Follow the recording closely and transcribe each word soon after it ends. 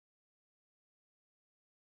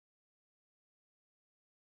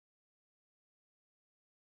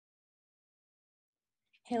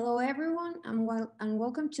Hello, everyone, and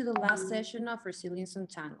welcome to the last session of Resilience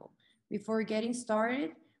Untangled. Before getting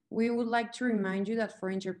started, we would like to remind you that for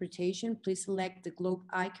interpretation, please select the globe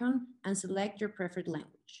icon and select your preferred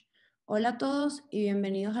language. Hola a todos y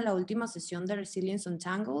bienvenidos a la última sesión de Resilience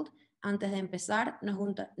Untangled. Antes de empezar,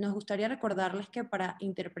 nos gustaría recordarles que para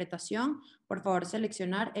interpretación, por favor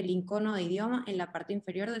seleccionar el icono de idioma en la parte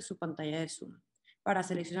inferior de su pantalla de Zoom, para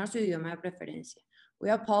seleccionar su idioma de preferencia. We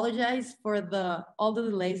apologize for all the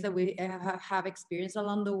delays that we have experienced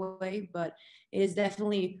along the way, but it is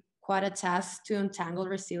definitely quite a task to untangle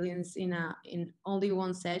resilience in only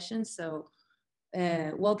one session. So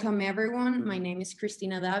welcome everyone. My name is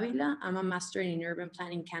Cristina Dávila. I'm a Master in Urban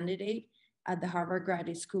Planning candidate at the Harvard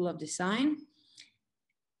Graduate School of Design.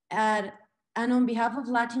 And on behalf of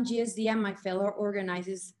Latin GSD and my fellow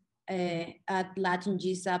organizers at Latin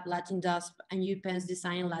GSAP, Latin DUSP, and UPenn's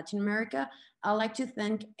Design in Latin America, I'd like to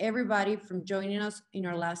thank everybody for joining us in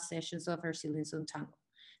our last sessions of Resilience Untangled.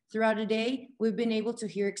 Throughout the day, we've been able to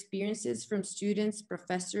hear experiences from students,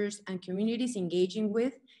 professors, and communities engaging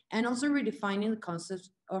with, and also redefining the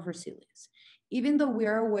concept of resilience. Even though we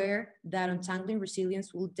are aware that untangling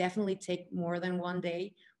resilience will definitely take more than one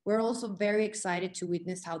day, we're also very excited to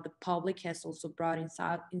witness how the public has also brought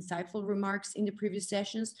insightful remarks in the previous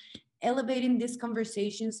sessions, elevating these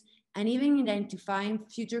conversations and even identifying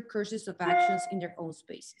future courses of actions in their own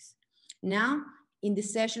spaces. Now, in the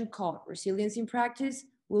session called Resilience in Practice,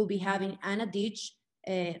 we'll be having Anna Dietzsch,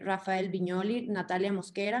 Rafael Viñoly, Natalia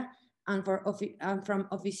Mosquera, and from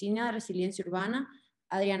Oficina, Resiliencia, Urbana,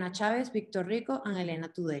 Adriana, Chávez, Rico, and Elena,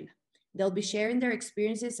 Tudela. They'll be sharing their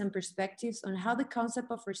experiences and perspectives on how the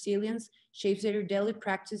concept of resilience shapes their daily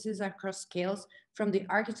practices across scales, from the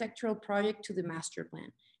architectural project to the master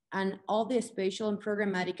plan, and all the spatial and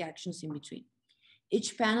programmatic actions in between.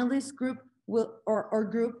 Each panelist group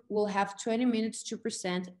will have 20 minutes to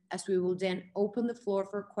present, as we will then open the floor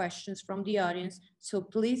for questions from the audience. So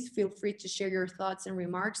please feel free to share your thoughts and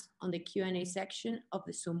remarks on the Q&A section of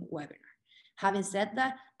the Zoom webinar. Having said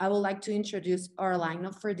that, I would like to introduce our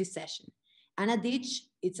lineup for this session. Anna Dietzsch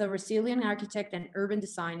is a resilient architect and urban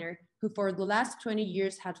designer who for the last 20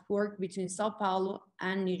 years has worked between Sao Paulo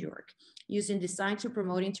and New York, using design to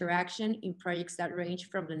promote interaction in projects that range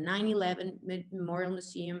from the 9/11 Memorial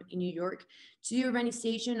Museum in New York to the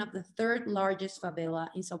urbanization of the third largest favela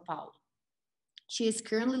in Sao Paulo. She is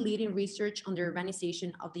currently leading research on the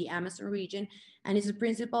urbanization of the Amazon region and is a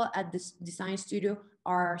principal at the design studio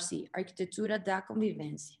RRC, Arquitetura da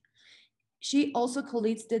Convivencia. She also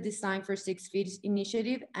co-leads the Design for 6 Feet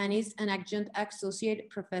initiative and is an adjunct associate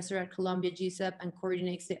professor at Columbia GSAP and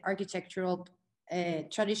coordinates the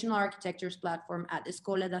traditional architectures platform at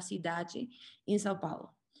Escola da Cidade in Sao Paulo.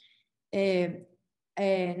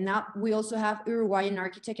 Now we also have Uruguayan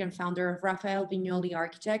architect and founder of Rafael Viñoly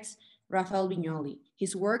Architects, Rafael Viñoly.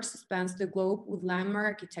 His work spans the globe with landmark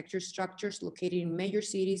architecture structures located in major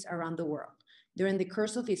cities around the world. During the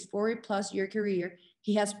course of his 40-plus-year career,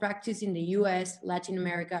 he has practiced in the US, Latin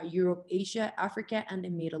America, Europe, Asia, Africa, and the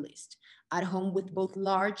Middle East. At home with both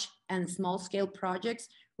large and small-scale projects,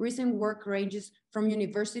 recent work ranges from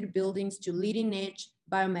university buildings to leading-edge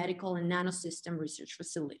biomedical and nanosystem research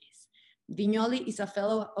facilities. Viñoly is a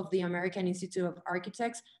fellow of the American Institute of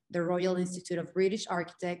Architects, the Royal Institute of British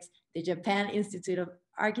Architects, the Japan Institute of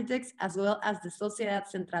Architects, as well as the Sociedad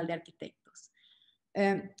Central de Arquitectos.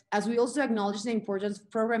 As we also acknowledge the importance of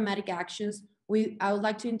programmatic actions, I would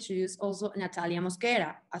like to introduce also Natalia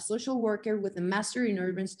Mosquera, a social worker with a Master in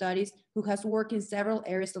Urban Studies who has worked in several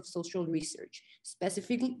areas of social research,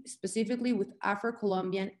 specifically with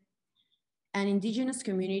Afro-Colombian and indigenous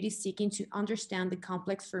communities seeking to understand the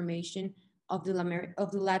complex formation of the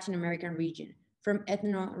Latin American region, from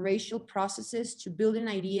ethno-racial processes to building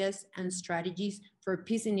ideas and strategies for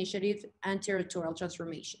peace initiatives and territorial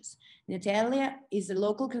transformations. Natalia is a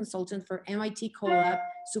local consultant for MIT Colab,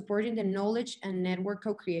 supporting the knowledge and network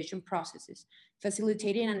co-creation processes,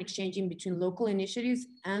 facilitating and exchanging between local initiatives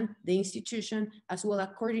and the institution, as well as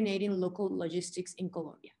coordinating local logistics in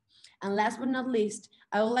Colombia. And last but not least,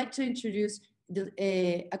 I would like to introduce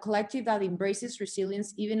a collective that embraces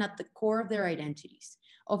resilience even at the core of their identities.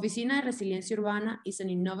 Oficina Resiliencia Urbana is an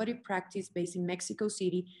innovative practice based in Mexico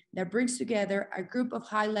City that brings together a group of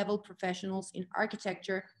high-level professionals in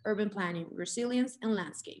architecture, urban planning, resilience, and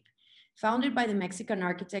landscape. Founded by the Mexican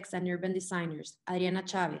architects and urban designers, Adriana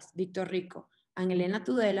Chávez, Rico, and Elena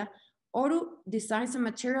Tudela, ORU designs and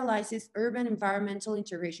materializes urban environmental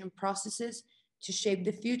integration processes to shape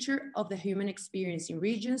the future of the human experience in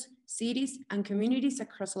regions, cities, and communities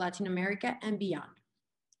across Latin America and beyond.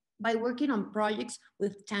 by working on projects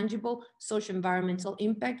with tangible socio-environmental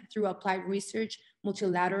impact through applied research,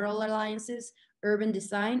 multilateral alliances, urban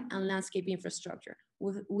design, and landscape infrastructure.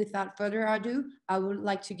 Without further ado, I would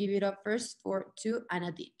like to give it up first to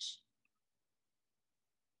Ana Dietzsch.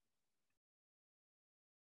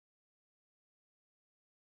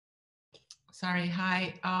 Sorry,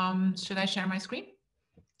 hi. Should I share my screen?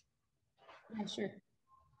 Yeah, sure.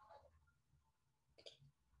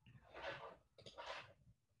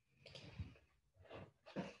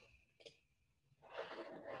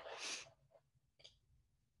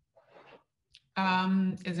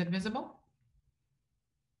 Is it visible?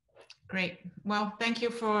 Great. Well, thank you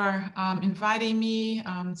for inviting me.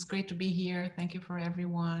 It's great to be here. Thank you for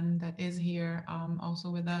everyone that is here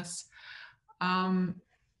also with us. I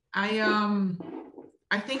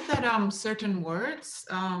think that certain words,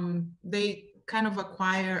 they kind of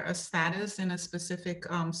acquire a status in a specific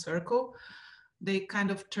circle. They kind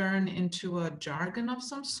of turn into a jargon of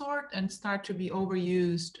some sort and start to be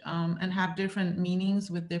overused and have different meanings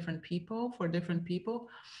with different people, for different people.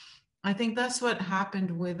 I think that's what happened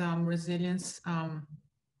with resilience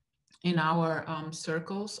in our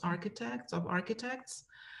circles, architects.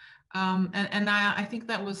 And I think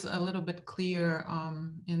that was a little bit clear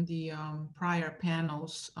in the prior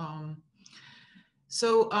panels.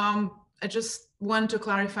 I just want to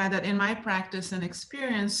clarify that in my practice and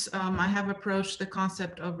experience, I have approached the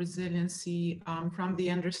concept of resiliency from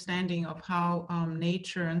the understanding of how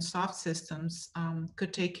nature and soft systems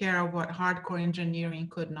could take care of what hardcore engineering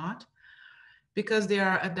could not, because they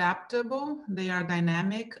are adaptable, they are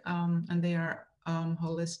dynamic, and they are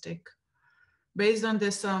holistic. Based on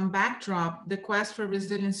this backdrop, the quest for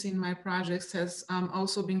resiliency in my projects has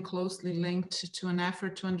also been closely linked to an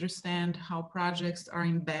effort to understand how projects are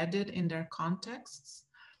embedded in their contexts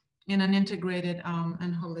in an integrated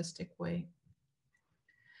and holistic way.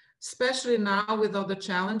 Especially now with all the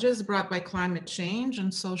challenges brought by climate change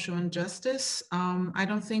and social injustice, I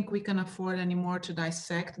don't think we can afford anymore to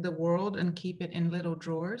dissect the world and keep it in little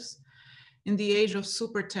drawers. In the age of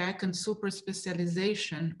super tech and super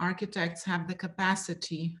specialization, architects have the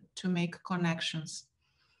capacity to make connections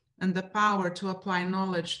and the power to apply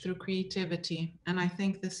knowledge through creativity. And I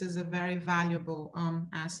think this is a very valuable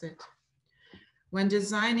asset. When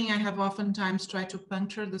designing, I have oftentimes tried to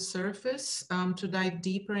puncture the surface to dive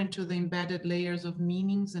deeper into the embedded layers of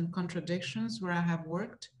meanings and contradictions where I have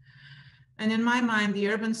worked. And in my mind, the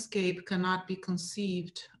urbanscape cannot be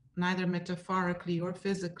conceived, neither metaphorically or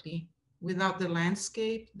physically, without the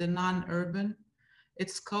landscape, the non-urban,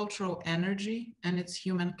 its cultural energy, and its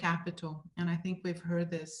human capital. And I think we've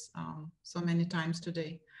heard this so many times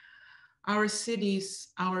today. Our cities,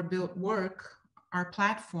 our built work, are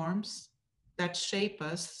platforms that shape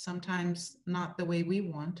us, sometimes not the way we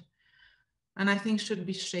want, and I think should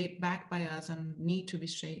be shaped back by us and need to be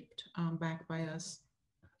shaped back by us.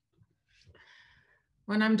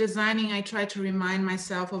 When I'm designing, I try to remind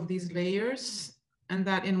myself of these layers, and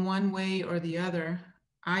that in one way or the other,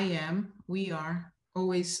 we are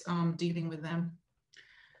always dealing with them.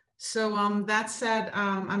 So that said,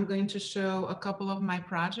 I'm going to show a couple of my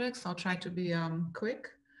projects. I'll try to be quick.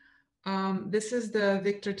 This is the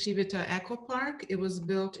Victor Tivita Eco Park. It was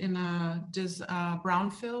built in a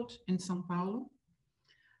brownfield in São Paulo.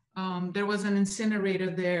 There was an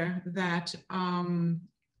incinerator there that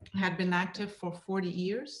had been active for 40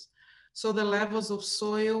 years. So the levels of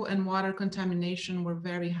soil and water contamination were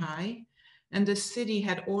very high. And the city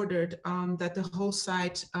had ordered that the whole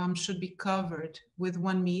site should be covered with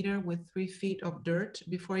 1 meter with 3 feet of dirt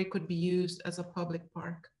before it could be used as a public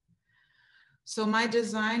park. So my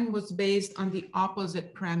design was based on the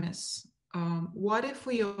opposite premise. What if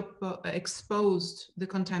we exposed the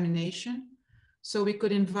contamination so we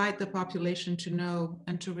could invite the population to know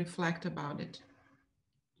and to reflect about it?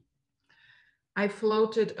 I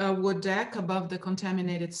floated a wood deck above the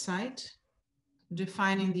contaminated site,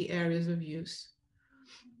 defining the areas of use.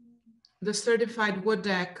 The certified wood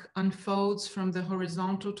deck unfolds from the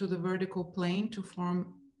horizontal to the vertical plane to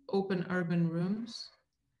form open urban rooms.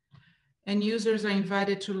 And users are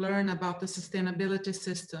invited to learn about the sustainability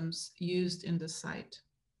systems used in the site.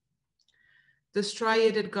 The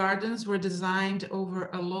striated gardens were designed over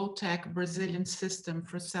a low-tech Brazilian system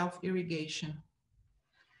for self-irrigation.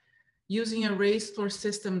 Using a raised floor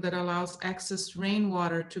system that allows excess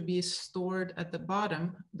rainwater to be stored at the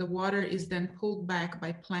bottom, the water is then pulled back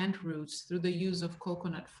by plant roots through the use of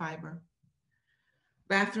coconut fiber.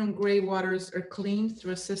 Bathroom gray waters are cleaned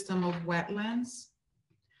through a system of wetlands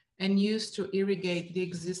and used to irrigate the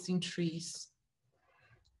existing trees.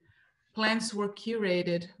 Plants were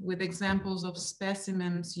curated with examples of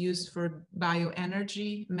specimens used for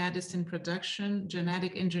bioenergy, medicine production,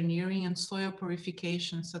 genetic engineering, and soil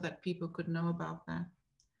purification so that people could know about that.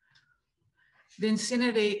 The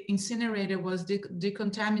incinerator was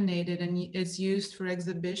decontaminated and is used for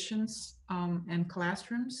exhibitions and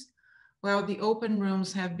classrooms, while the open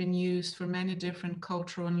rooms have been used for many different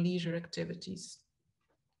cultural and leisure activities.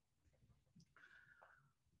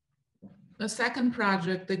 The second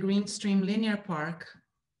project, the Green Stream Linear Park,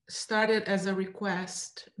 started as a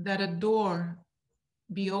request that a door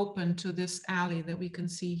be open to this alley that we can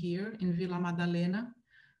see here in Vila Madalena,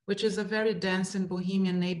 which is a very dense and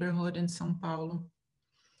bohemian neighborhood in São Paulo.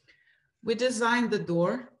 We designed the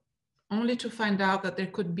door only to find out that there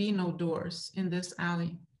could be no doors in this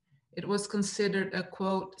alley. It was considered a,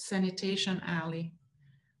 quote, sanitation alley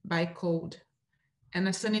by code. And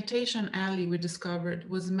a sanitation alley, we discovered,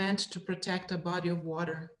 was meant to protect a body of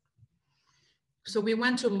water. So we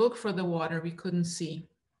went to look for the water we couldn't see.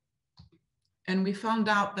 And we found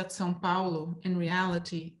out that São Paulo, in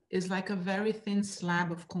reality, is like a very thin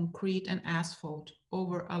slab of concrete and asphalt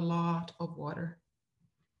over a lot of water.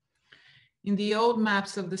 In the old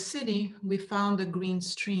maps of the city, we found a green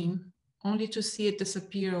stream, only to see it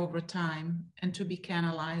disappear over time and to be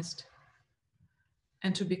canalized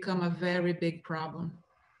and to become a very big problem.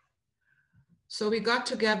 So we got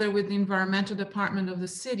together with the environmental department of the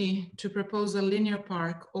city to propose a linear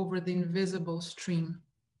park over the invisible stream.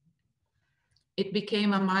 It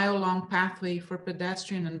became a mile-long pathway for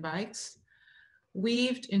pedestrian and bikes,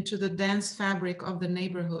 weaved into the dense fabric of the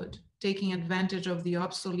neighborhood, taking advantage of the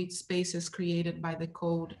obsolete spaces created by the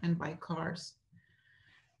code and by cars.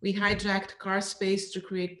 We hijacked car space to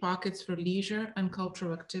create pockets for leisure and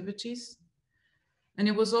cultural activities. And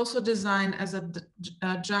it was also designed as a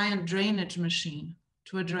giant drainage machine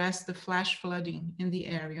to address the flash flooding in the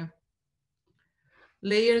area.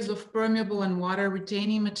 Layers of permeable and water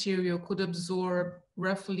retaining material could absorb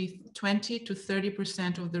roughly 20 to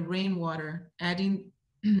 30% of the rainwater, aiding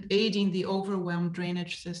the overwhelmed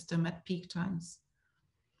drainage system at peak times.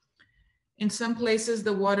 In some places,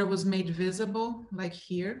 the water was made visible, like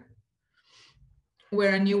here,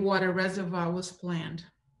 where a new water reservoir was planned.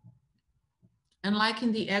 And like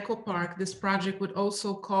in the Eco Park, this project would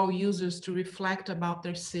also call users to reflect about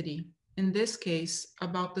their city. In this case,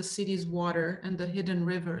 about the city's water and the hidden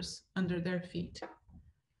rivers under their feet.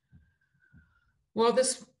 Well,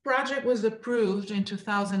 this project was approved in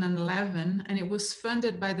 2011 and it was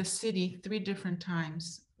funded by the city 3 different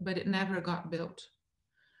times, but it never got built.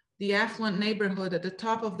 The affluent neighborhood at the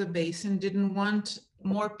top of the basin didn't want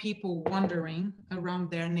more people wandering around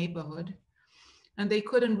their neighborhood. And they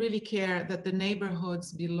couldn't really care that the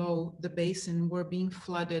neighborhoods below the basin were being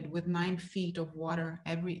flooded with 9 feet of water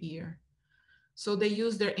every year. So they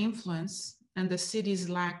used their influence and the city's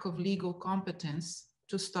lack of legal competence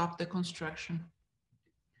to stop the construction.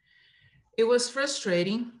 It was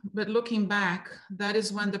frustrating, but looking back, that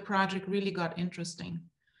is when the project really got interesting.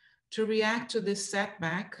 To react to this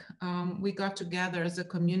setback, we got together as a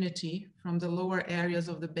community from the lower areas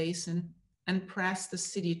of the basin and pressed the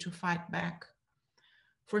city to fight back.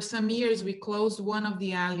 For some years, we closed one of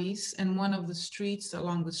the alleys and one of the streets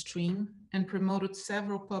along the stream and promoted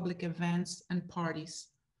several public events and parties.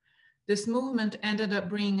 This movement ended up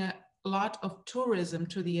bringing a lot of tourism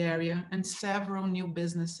to the area and several new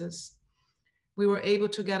businesses. We were able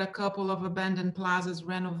to get a couple of abandoned plazas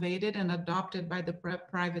renovated and adopted by the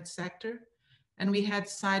private sector, and we had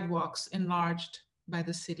sidewalks enlarged by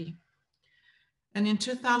the city. And in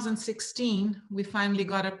 2016, we finally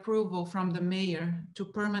got approval from the mayor to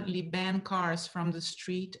permanently ban cars from the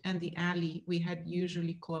street and the alley we had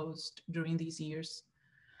usually closed during these years.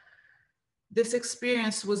 This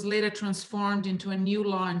experience was later transformed into a new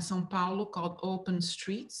law in São Paulo called Open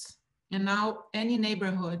Streets. And now any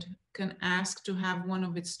neighborhood can ask to have one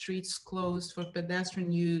of its streets closed for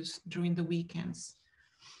pedestrian use during the weekends.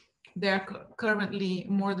 There are currently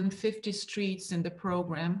more than 50 streets in the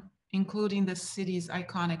program, including the city's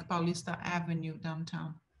iconic Paulista Avenue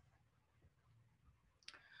downtown.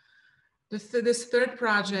 This third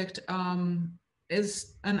project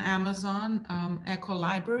is an Amazon eco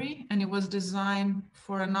library, and it was designed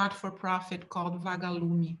for a not-for-profit called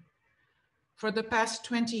Vagalume. For the past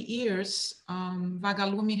 20 years,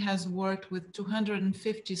 Vagalume has worked with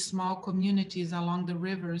 250 small communities along the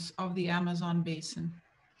rivers of the Amazon basin.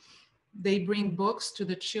 They bring books to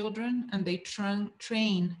the children and they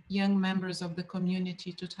train young members of the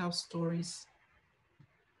community to tell stories.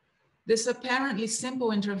 This apparently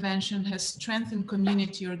simple intervention has strengthened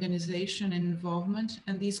community organization and involvement,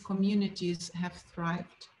 and these communities have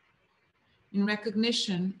thrived. In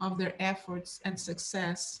recognition of their efforts and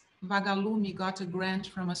success, Vagalume got a grant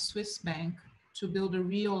from a Swiss bank to build a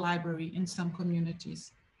real library in some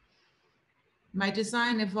communities. My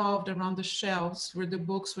design evolved around the shelves where the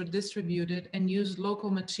books were distributed and used local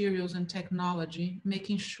materials and technology,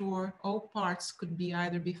 making sure all parts could be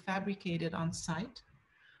either be fabricated on site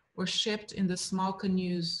or shipped in the small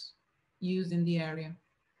canoes used in the area.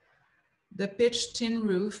 The pitched tin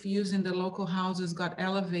roof used in the local houses got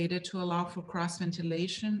elevated to allow for cross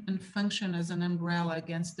ventilation and function as an umbrella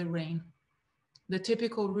against the rain. The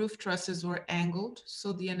typical roof trusses were angled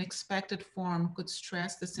so the unexpected form could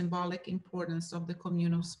stress the symbolic importance of the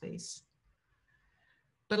communal space.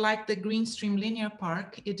 But like the Greenstream Linear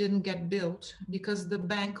Park, it didn't get built because the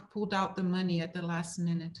bank pulled out the money at the last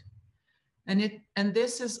minute. And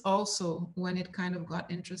this is also when it kind of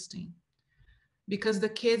got interesting, because the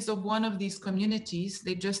kids of one of these communities,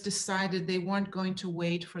 they just decided they weren't going to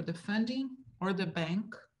wait for the funding or the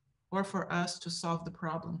bank or for us to solve the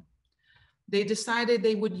problem. They decided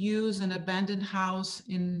they would use an abandoned house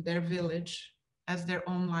in their village as their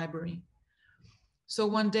own library. So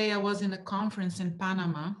one day I was in a conference in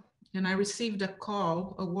Panama and I received a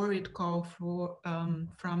call, a worried call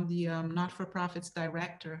from the not-for-profits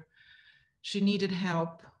director. She needed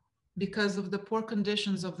help because of the poor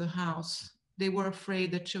conditions of the house. They were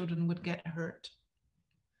afraid the children would get hurt.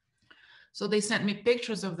 So they sent me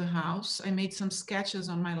pictures of the house. I made some sketches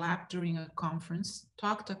on my lap during a conference,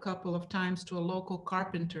 talked a couple of times to a local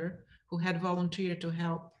carpenter who had volunteered to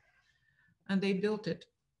help, and they built it.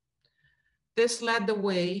 This led the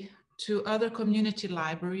way to other community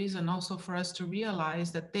libraries and also for us to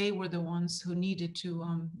realize that they were the ones who needed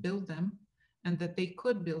to build them and that they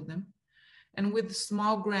could build them. And with the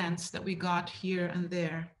small grants that we got here and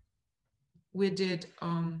there, we did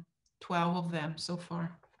 12 of them so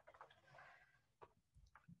far.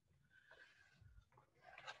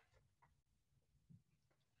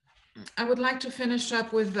 I would like to finish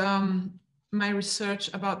up with my research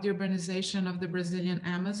about the urbanization of the Brazilian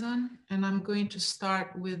Amazon, and I'm going to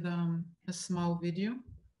start with a small video.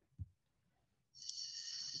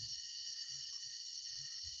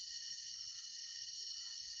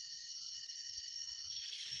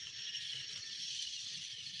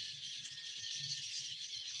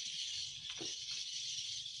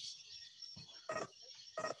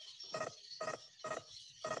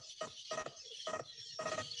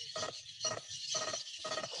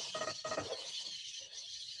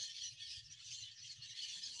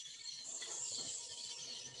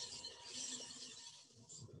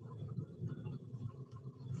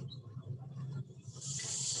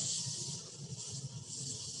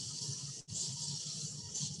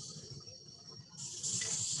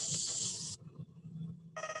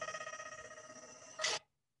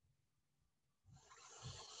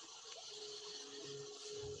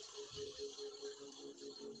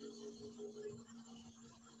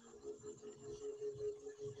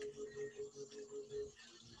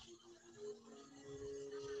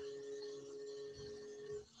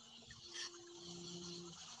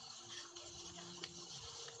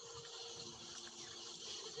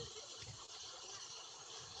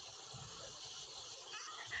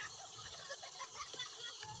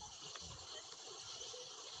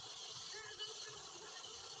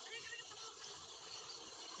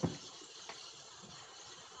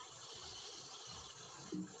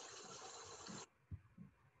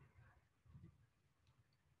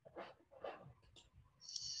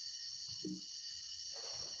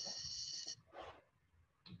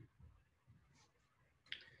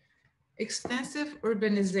 Extensive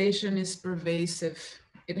urbanization is pervasive.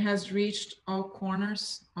 It has reached all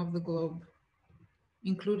corners of the globe,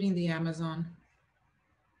 including the Amazon.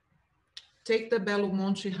 Take the Belo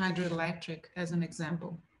Monte hydroelectric as an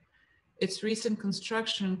example. Its recent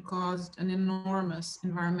construction caused an enormous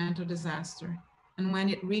environmental disaster. And when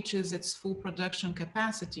it reaches its full production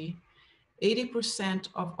capacity, 80%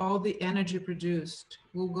 of all the energy produced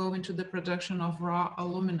will go into the production of raw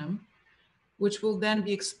aluminum, which will then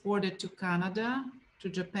be exported to Canada, to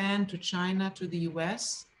Japan, to China, to the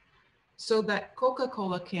US, so that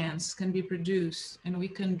Coca-Cola cans can be produced and we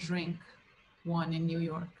can drink one in New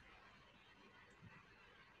York.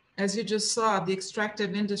 As you just saw, the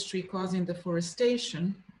extractive industry causing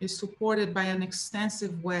deforestation is supported by an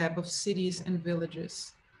extensive web of cities and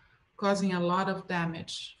villages, causing a lot of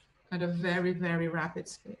damage at a very, very rapid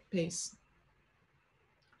pace.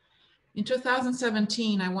 In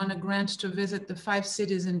 2017, I won a grant to visit the 5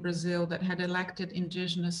 cities in Brazil that had elected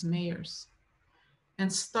indigenous mayors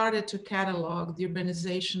and started to catalog the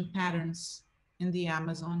urbanization patterns in the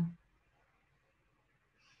Amazon.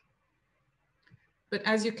 But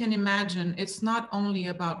as you can imagine, it's not only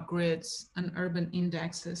about grids and urban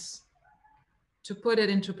indexes. To put it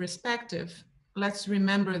into perspective, let's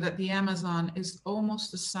remember that the Amazon is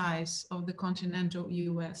almost the size of the continental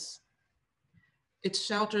US. It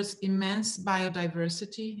shelters immense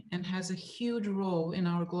biodiversity and has a huge role in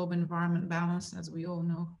our global environment balance, as we all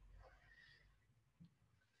know.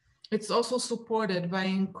 It's also supported by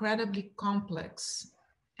an incredibly complex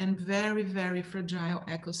and very, very fragile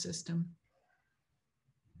ecosystem.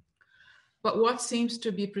 But what seems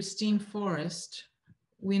to be pristine forest,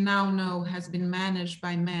 we now know has been managed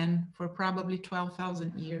by men for probably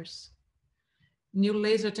 12,000 years. New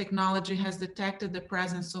laser technology has detected the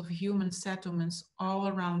presence of human settlements all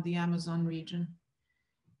around the Amazon region,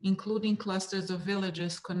 including clusters of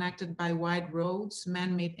villages connected by wide roads,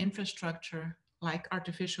 man-made infrastructure like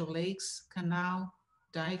artificial lakes, canal,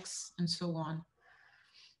 dikes, and so on,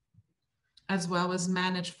 as well as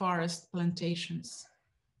managed forest plantations.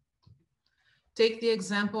 Take the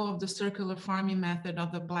example of the circular farming method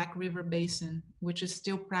of the Black River Basin, which is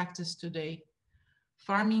still practiced today.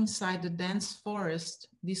 Farming inside the dense forest,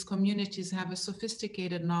 these communities have a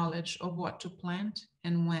sophisticated knowledge of what to plant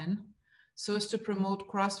and when, so as to promote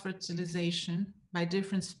cross-fertilization by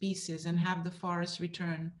different species and have the forest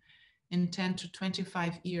return in 10 to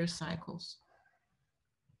 25-year cycles.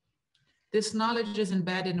 This knowledge is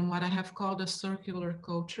embedded in what I have called a circular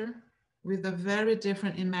culture with a very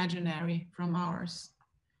different imaginary from ours.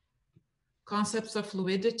 Concepts of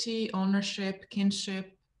fluidity, ownership,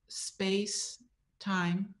 kinship, space,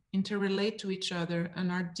 time interrelate to each other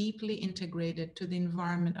and are deeply integrated to the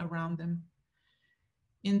environment around them.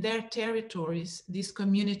 In their territories, these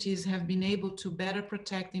communities have been able to better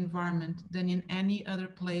protect the environment than in any other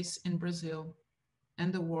place in Brazil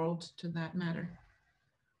and the world to that matter.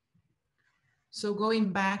 So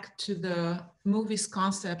going back to the movie's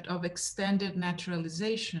concept of extended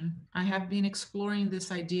naturalization, I have been exploring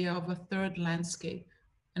this idea of a third landscape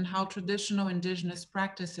and how traditional indigenous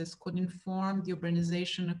practices could inform the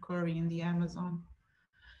urbanization occurring in the Amazon.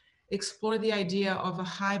 Explore the idea of a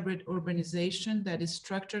hybrid urbanization that is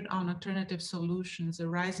structured on alternative solutions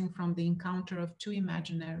arising from the encounter of two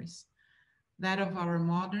imaginaries, that of our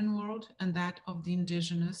modern world and that of the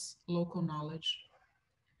indigenous local knowledge.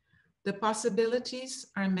 The possibilities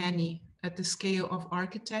are many at the scale of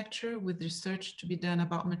architecture, with research to be done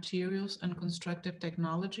about materials and constructive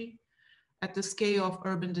technology, at the scale of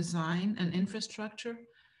urban design and infrastructure,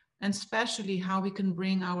 and especially how we can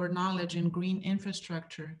bring our knowledge in green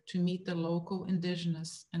infrastructure to meet the local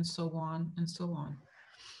indigenous, and so on and so on.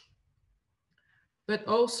 But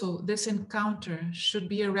also this encounter should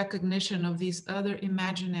be a recognition of these other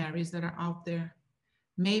imaginaries that are out there.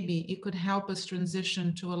 Maybe it could help us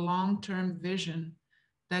transition to a long-term vision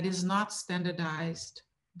that is not standardized,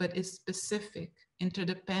 but is specific,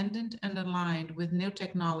 interdependent, and aligned with new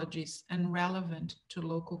technologies and relevant to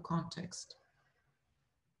local context.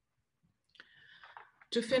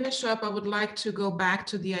 To finish up, I would like to go back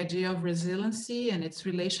to the idea of resiliency and its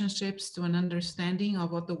relationships to an understanding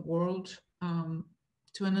of what the world,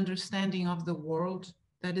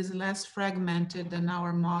 that is less fragmented than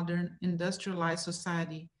our modern industrialized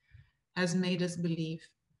society has made us believe.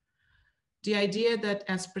 The idea that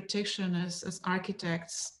as practitioners, as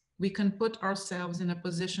architects, we can put ourselves in a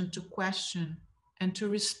position to question and to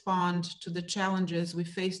respond to the challenges we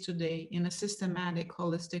face today in a systematic,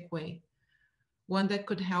 holistic way, one that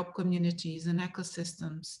could help communities and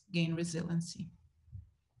ecosystems gain resiliency.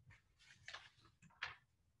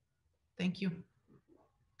 Thank you.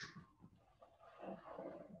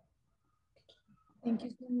 Thank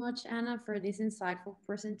you so much, Anna, for this insightful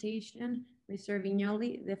presentation. Mr.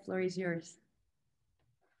 Viñoly, the floor is yours.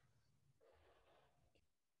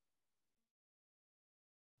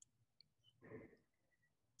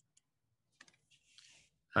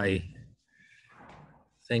 Hi,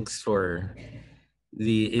 thanks for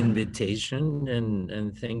the invitation,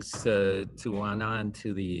 and thanks to Anna and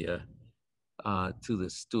to the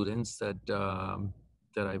students that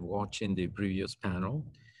that I watched in the previous panel.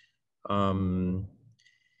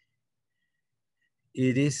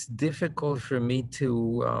 It is difficult for me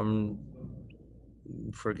to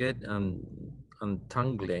forget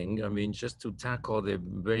untangling. I mean, just to tackle the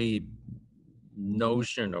very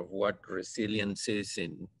notion of what resilience is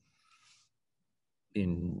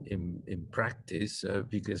in practice,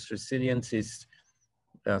 because resilience is,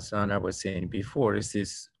 as Anna was saying before, is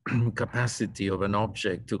this capacity of an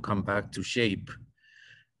object to come back to shape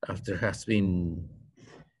after it has been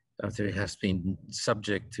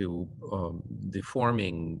subject to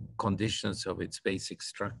deforming conditions of its basic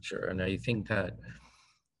structure. And I think that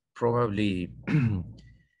probably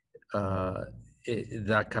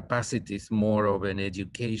that capacity is more of an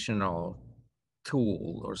educational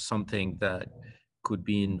tool or something that could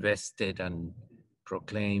be invested and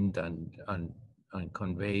proclaimed and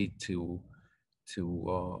conveyed to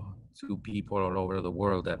people all over the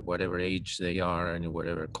world at whatever age they are and in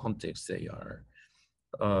whatever context they are.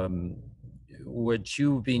 What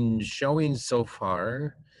you've been showing so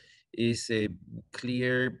far is a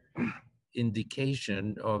clear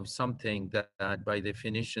indication of something that by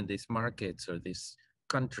definition these markets or these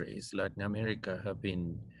countries, Latin America, have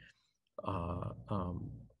been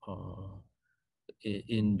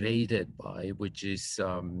invaded by, which is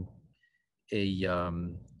a,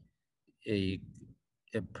 a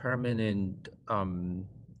permanent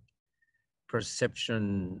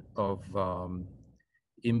perception of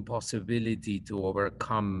impossibility to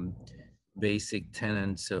overcome basic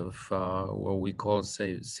tenets of what we call,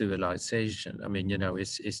 say, civilization. I mean, you know,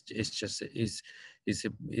 it's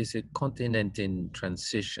a continent in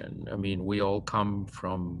transition. I mean, we all come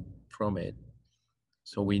from it,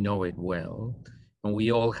 so we know it well, and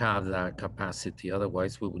we all have that capacity.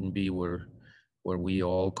 Otherwise, we wouldn't be where we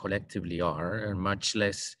all collectively are, and much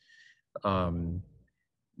less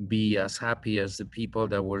be as happy as the people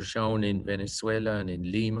that were shown in Venezuela and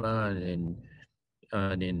in Lima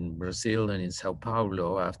and in Brazil and in Sao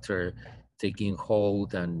Paulo after taking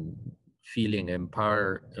hold and feeling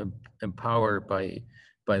empowered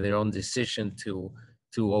by their own decision to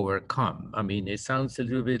overcome. I mean, it sounds a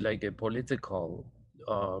little bit like a political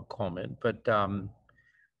comment, but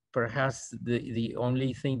perhaps the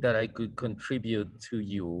only thing that I could contribute to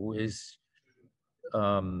you is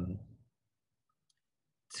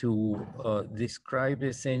to describe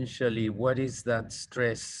essentially what is that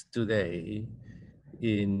stress today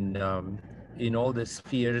in all the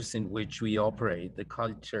spheres in which we operate: the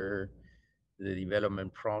culture, the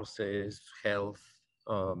development process, health,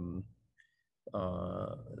 the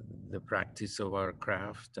practice of our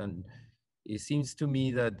craft. And it seems to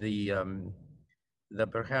me that that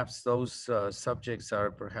perhaps those subjects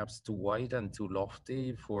are perhaps too wide and too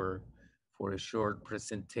lofty for a short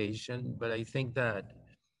presentation, but I think that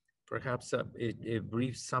perhaps a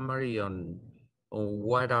brief summary on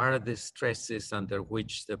what are the stresses under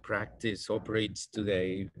which the practice operates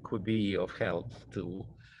today could be of help to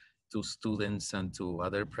students and to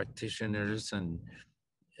other practitioners and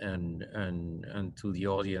to the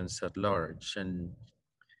audience at large. And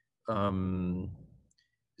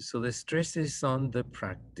so the stresses on the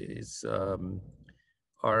practice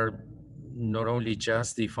are not only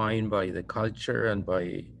just defined by the culture and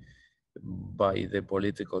by the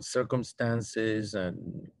political circumstances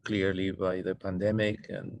and clearly by the pandemic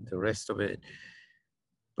and the rest of it.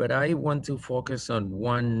 But I want to focus on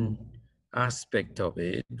one aspect of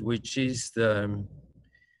it, which is the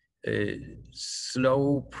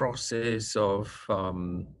slow process of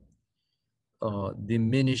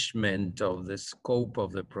diminishment of the scope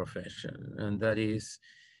of the profession. And that is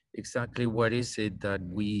exactly what is it that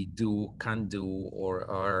we do, can do, or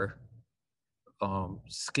are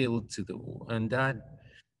skilled to do. And that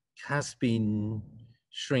has been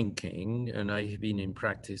shrinking, and I've been in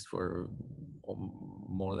practice for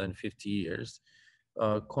more than 50 years,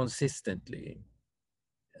 consistently.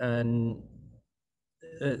 And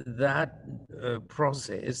that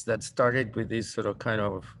process that started with this sort of kind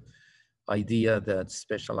of idea that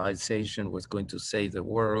specialization was going to save the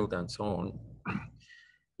world and so on,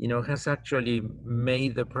 you know, has actually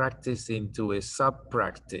made the practice into a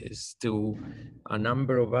sub-practice to a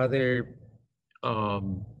number of other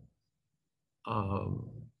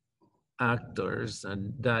actors,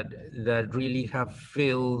 and that really have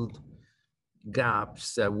filled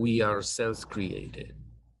gaps that we ourselves created.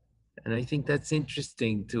 And I think that's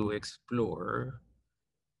interesting to explore,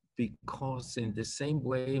 because in the same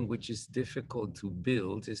way in which it's difficult to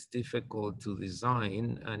build, it's difficult to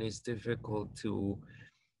design, and it's difficult to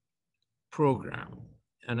program.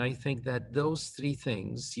 And I think that those three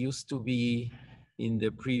things used to be in the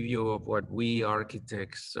preview of what we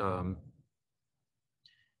architects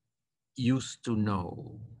used to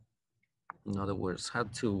know. In other words,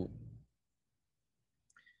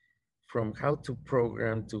 from how to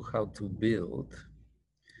program to how to build,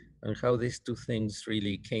 and how these two things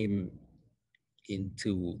really came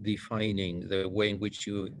into defining the way in which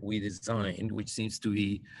we designed, which seems to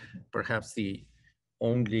be perhaps the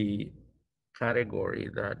only category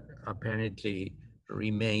that apparently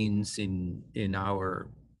remains in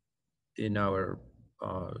our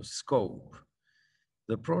scope.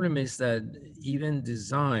 The problem is that even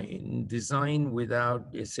design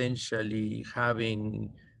without essentially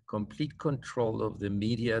having complete control of the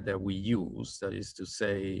media that we use, that is to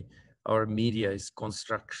say, our media is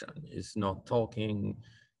construction. It's not talking,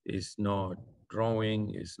 it's not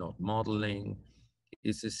drawing, it's not modeling,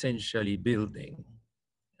 it's essentially building.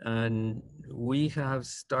 And we have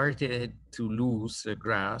started to lose a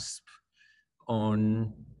grasp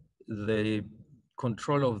on the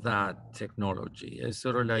control of that technology. It's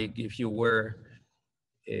sort of like if you were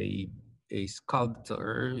a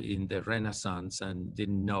sculptor in the Renaissance and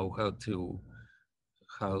didn't know how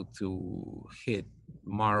to hit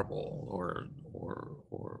marble or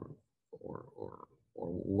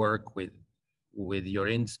work with your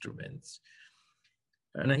instruments.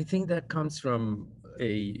 And I think that comes from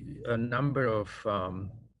a number of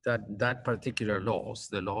that particular laws,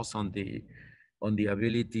 the laws on the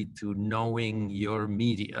ability to knowing your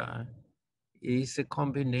media, is a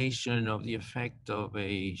combination of the effect of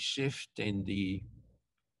a shift in the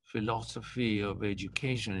philosophy of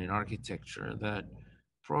education in architecture that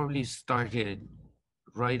probably started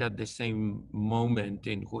right at the same moment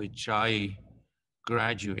in which I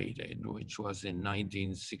graduated, which was in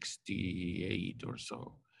 1968 or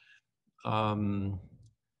so.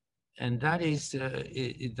 And that is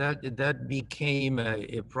that became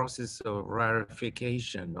a process of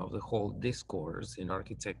rarefication of the whole discourse in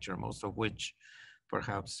architecture, most of which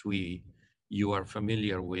perhaps you are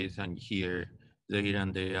familiar with and hear day in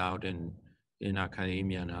and day out in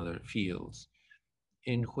academia and other fields,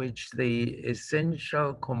 in which the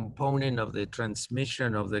essential component of the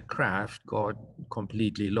transmission of the craft got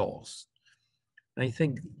completely lost. I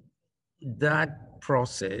think that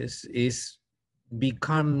process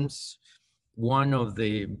becomes one of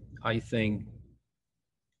the, I think,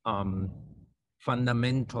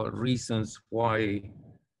 fundamental reasons why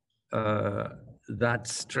that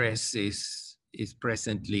stress is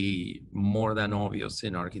presently more than obvious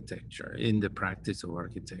in architecture, in the practice of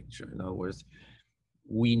architecture. In other words,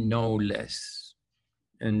 we know less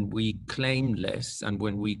and we claim less. And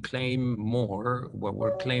when we claim more, what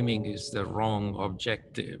we're claiming is the wrong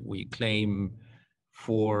objective. We claim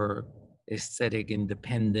for aesthetic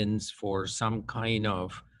independence, for some kind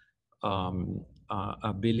of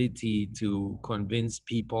ability to convince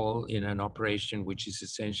people in an operation which is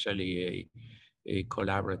essentially a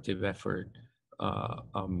collaborative effort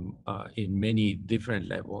in many different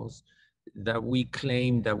levels, that we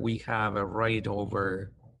claim that we have a right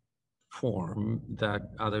over form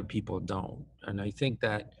that other people don't. And I think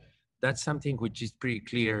that that's something which is pretty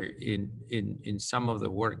clear in some of the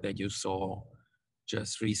work that you saw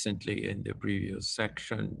just recently in the previous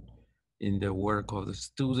section, in the work of the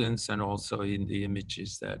students, and also in the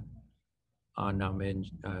images that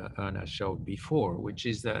Anna showed before, which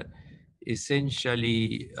is that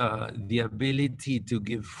essentially the ability to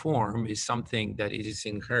give form is something that it is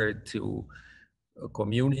inherent to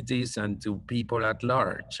communities and to people at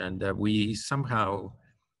large, and that we somehow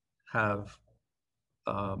have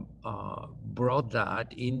brought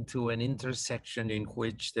that into an intersection in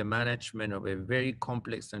which the management of a very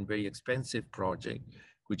complex and very expensive project,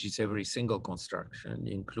 which is every single construction,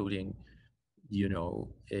 including, you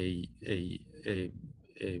know, a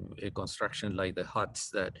construction like the huts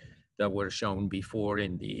that were shown before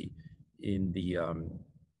in the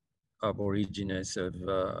Aborigines of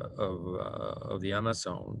the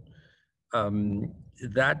Amazon.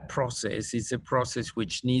 That process is a process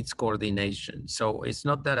which needs coordination. So it's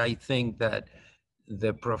not that I think that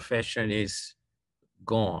the profession is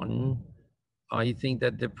gone. I think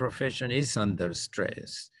that the profession is under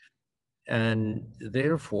stress. And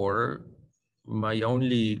therefore, my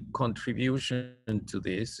only contribution to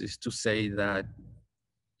this is to say that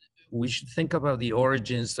we should think about the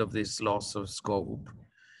origins of this loss of scope.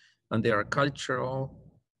 And they are cultural,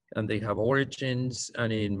 and they have origins.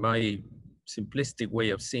 And in my simplistic way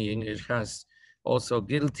of seeing, it has also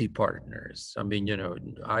guilty partners. I mean, you know,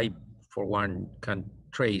 I, for one, can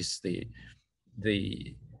trace the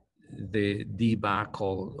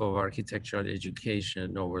debacle of architectural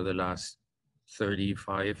education over the last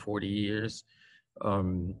 35, 40 years,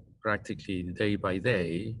 practically day by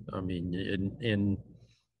day. I mean,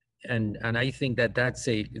 and I think that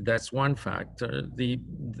that's one factor.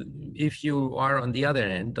 If you are on the other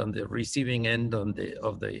end, on the receiving end of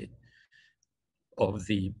the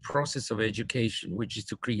process of education, which is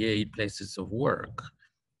to create places of work,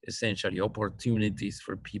 essentially opportunities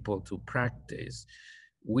for people to practice,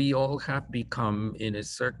 we all have become, in a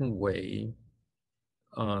certain way,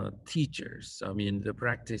 teachers. I mean, the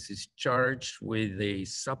practice is charged with a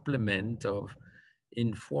supplement of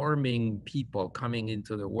informing people coming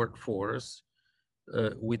into the workforce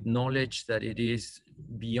with knowledge that it is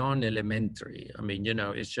beyond elementary. I mean, you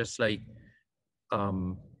know, it's just like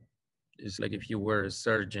It's like if you were a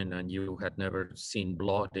surgeon and you had never seen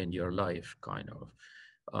blood in your life, kind of.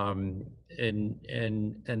 And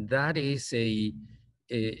that is a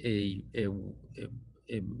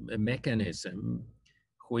mechanism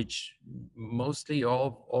which mostly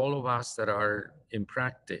all of us that are in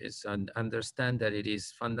practice and understand that it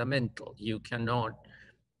is fundamental. You cannot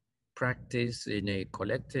practice in a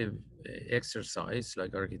collective exercise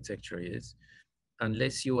like architecture is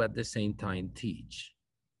unless you at the same time teach.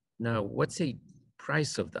 Now, what's the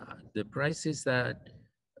price of that? The price is that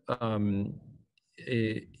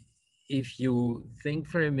if you think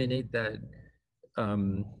for a minute that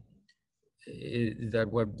that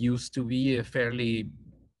what used to be a fairly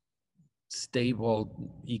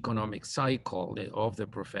stable economic cycle of the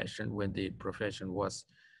profession, when the profession was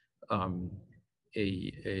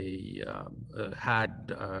had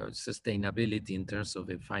sustainability in terms of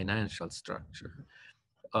a financial structure,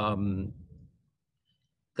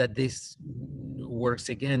 that this works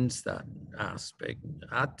against that aspect.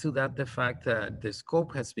 Add to that the fact that the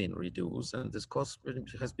scope has been reduced, and the scope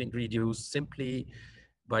has been reduced simply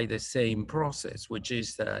by the same process, which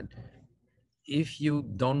is that if you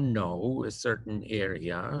don't know a certain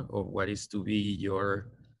area of what is to be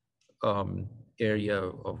your area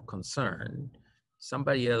of concern,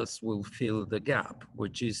 somebody else will fill the gap,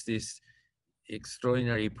 which is this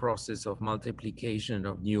extraordinary process of multiplication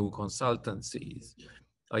of new consultancies.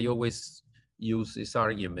 I always use this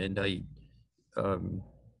argument.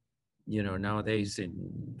 You know, nowadays,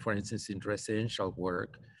 for instance, in residential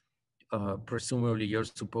work, presumably you're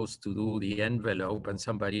supposed to do the envelope and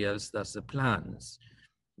somebody else does the plans.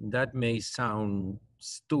 That may sound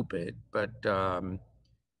stupid, but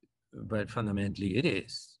fundamentally it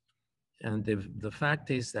is. And the fact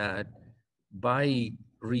is that by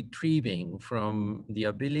retrieving from the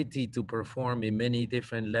ability to perform in many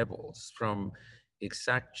different levels, from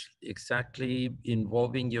exactly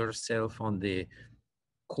involving yourself on the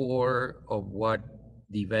core of what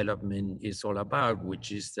development is all about,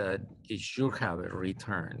 which is that it should have a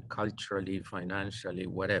return, culturally, financially,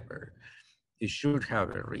 whatever. It should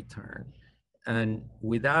have a return. And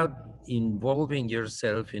without involving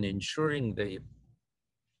yourself in ensuring the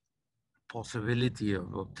possibility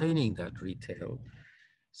of obtaining that retail,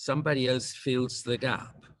 somebody else fills the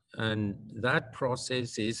gap. And that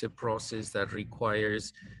process is a process that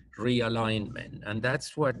requires realignment. And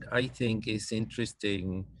that's what I think is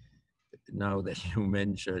interesting now that you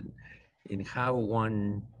mentioned in how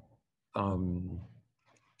one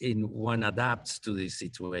adapts to this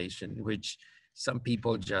situation, which some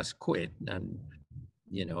people just quit and,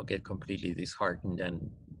 you know, get completely disheartened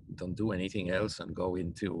and don't do anything else and go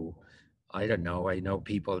into, I don't know, I know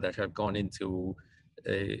people that have gone into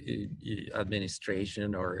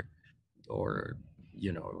administration or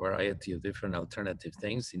you know, a variety of different alternative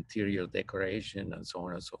things, interior decoration and so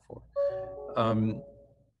on and so forth.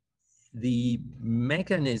 The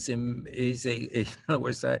mechanism is in other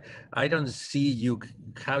words, I don't see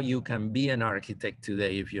how you can be an architect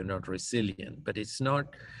today if you're not resilient, but it's not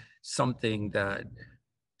something that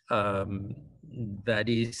that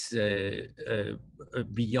is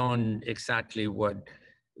beyond exactly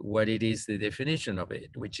what it is, the definition of it,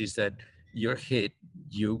 which is that you're hit,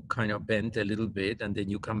 you kind of bend a little bit, and then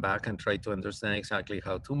you come back and try to understand exactly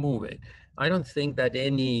how to move it. I don't think that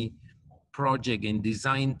any project in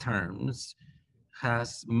design terms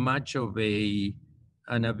has much of an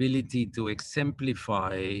ability to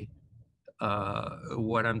exemplify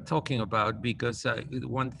what I'm talking about, because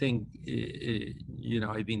one thing, you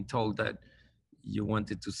know, I've been told that you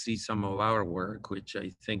wanted to see some of our work, which I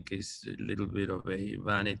think is a little bit of a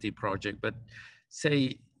vanity project, but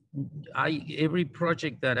say, every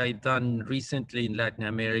project that I've done recently in Latin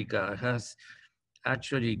America has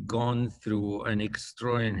actually gone through an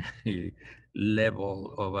extraordinary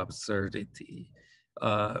level of absurdity.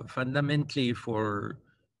 Fundamentally, for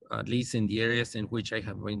at least in the areas in which I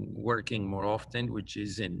have been working more often, which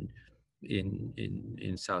is in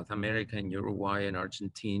South America, in Uruguay and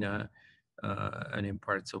Argentina, and in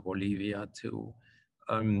parts of Bolivia too.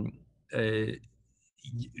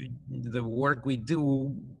 The work we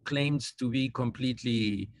do claims to be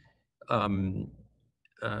completely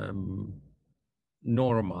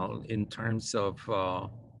normal in terms of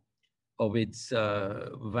its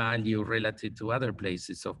value relative to other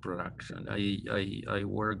places of production. I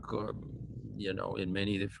work, you know, in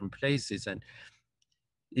many different places, and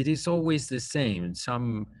it is always the same.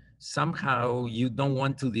 Somehow you don't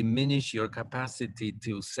want to diminish your capacity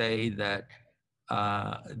to say that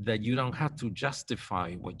that you don't have to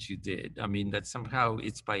justify what you did. I mean, that somehow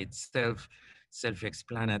it's by itself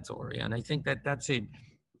self-explanatory. And I think that that's a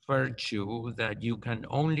virtue that you can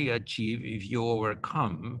only achieve if you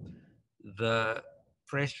overcome the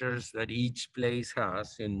pressures that each place has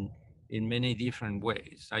in many different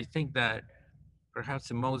ways. I think that perhaps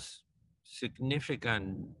the most significant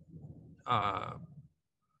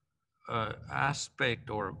aspect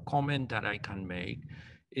or comment that I can make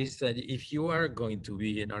is that if you are going to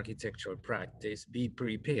be in architectural practice, be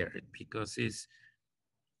prepared, because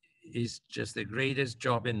it's just the greatest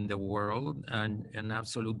job in the world and an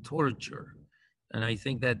absolute torture. And I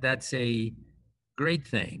think that that's a great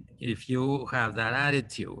thing if you have that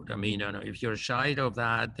attitude. I mean, if you're shy of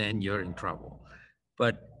that, then you're in trouble.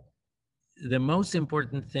 But the most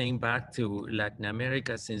important thing, back to Latin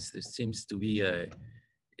America, since there seems to be a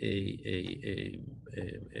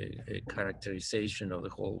characterization of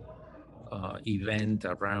the whole event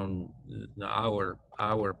around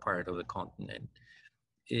our part of the continent,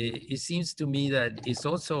 it seems to me that it's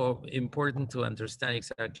also important to understand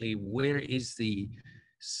exactly where is the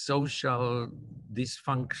social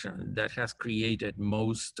dysfunction that has created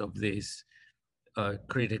most of these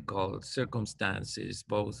critical circumstances,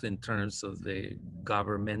 both in terms of the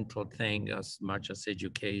governmental thing as much as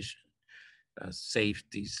education,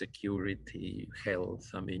 safety, security, health,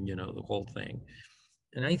 I mean, the whole thing.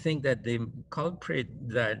 And I think that the culprit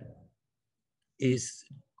that is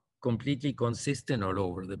completely consistent all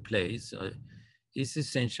over the place is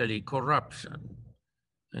essentially corruption.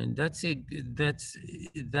 And that's a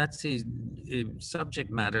subject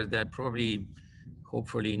matter that probably,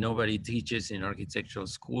 hopefully, nobody teaches in architectural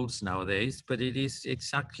schools nowadays, but it is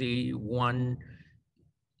exactly one,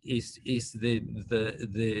 is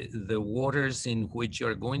the waters in which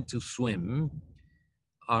you're going to swim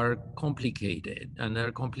are complicated, and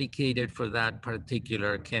they're complicated for that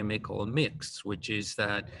particular chemical mix, which is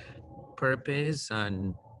that purpose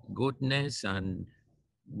and goodness and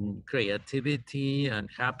creativity and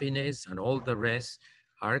happiness and all the rest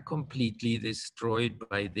are completely destroyed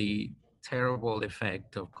by the terrible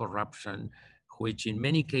effect of corruption, which in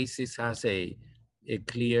many cases has a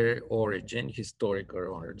clear origin, historical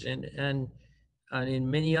origin, and in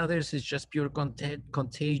many others it's just pure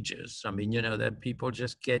contagious. I mean, that people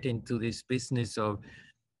just get into this business of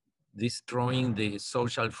destroying the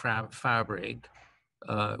social fabric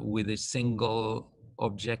with a single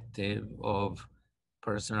objective of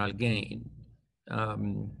personal gain.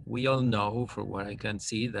 We all know, for what I can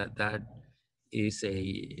see, that that is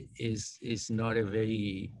not a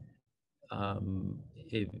very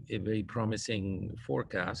very promising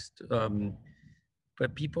forecast.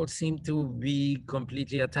 But people seem to be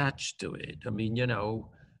completely attached to it. I mean,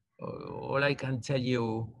 all I can tell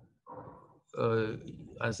you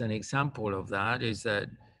as an example of that is that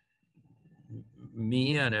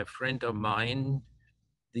me and a friend of mine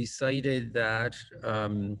decided that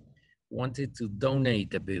wanted to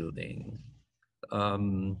donate a building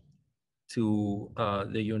to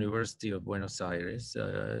the University of Buenos Aires,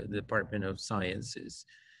 Department of Sciences,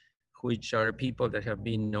 which are people that have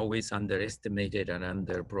been always underestimated and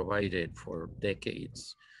underprovided for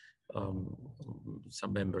decades.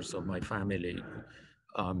 Some members of my family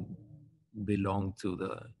belong to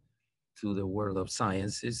the world of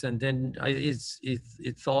sciences, and then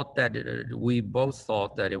it thought that we both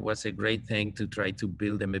thought that it was a great thing to try to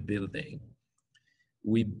build them a building.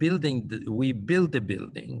 We built the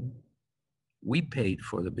building, we paid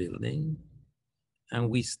for the building, and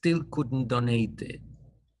we still couldn't donate it.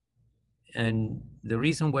 And the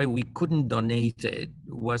reason why we couldn't donate it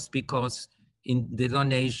was because in the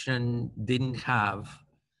donation didn't have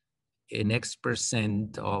an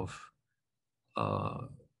X% of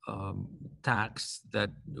tax that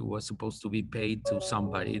was supposed to be paid to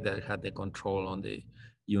somebody that had the control on the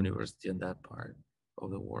university in that part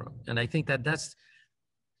of the world. And I think that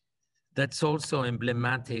that's also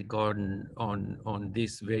emblematic on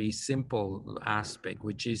this very simple aspect,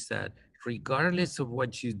 which is that regardless of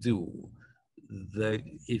what you do,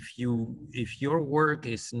 if your work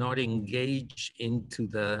is not engaged into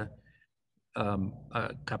the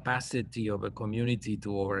capacity of a community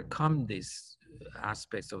to overcome these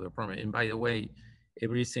aspects of the problem. And by the way,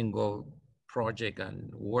 every single project and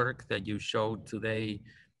work that you showed today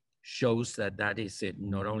shows that that is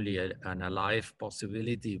not only an alive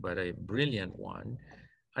possibility, but a brilliant one.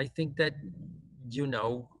 I think that,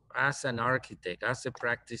 as an architect, as a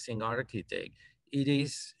practicing architect, it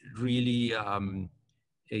is really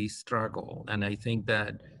a struggle. And I think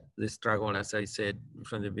that the struggle, as I said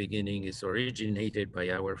from the beginning, is originated by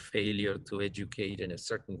our failure to educate in a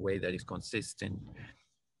certain way that is consistent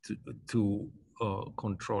to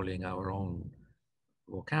controlling our own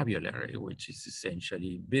vocabulary, which is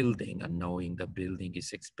essentially building and knowing that building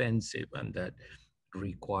is expensive and that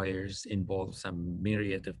involves a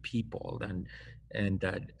myriad of people, and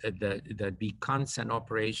that becomes an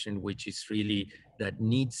operation which is really, that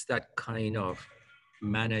needs that kind of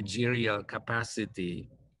managerial capacity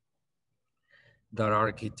that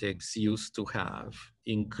architects used to have,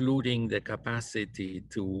 including the capacity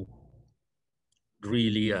to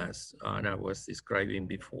really, as Anna was describing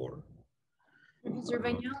before. Professor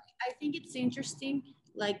Viñoly, I think it's interesting,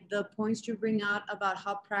 like the points you bring out about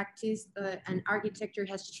how practice and architecture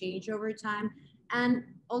has changed over time, and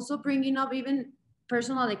also bringing up even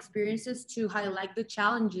personal experiences to highlight the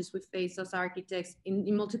challenges we face as architects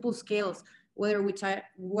in multiple scales, whether we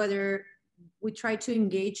try to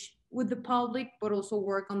engage with the public, but also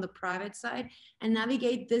work on the private side and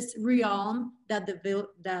navigate this realm that the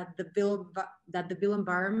built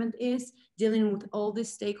environment is, dealing with all the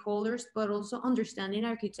stakeholders, but also understanding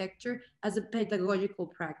architecture as a pedagogical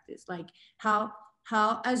practice, like how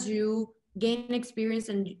as you gain experience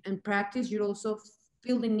and practice, you also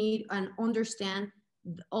feel the need and understand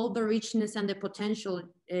all the richness and the potential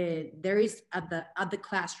there is at the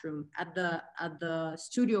classroom, at the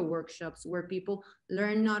studio workshops, where people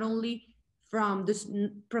learn not only from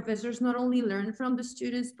the professors, not only learn from the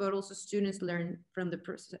students, but also students learn from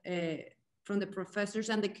the professors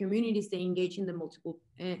and the communities they engage in the multiple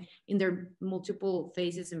in their multiple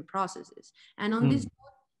phases and processes. And on this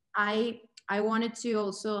note, I wanted to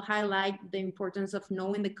also highlight the importance of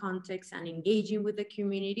knowing the context and engaging with the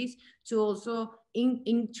communities, to also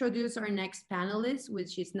introduce our next panelist,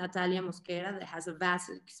 which is Natalia Mosquera, that has a vast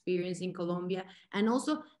experience in Colombia and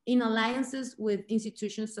also in alliances with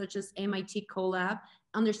institutions such as MIT Colab,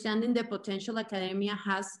 understanding the potential academia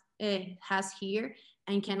has here,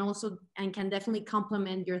 and can definitely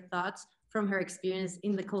complement your thoughts from her experience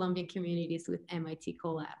in the Colombian communities with MIT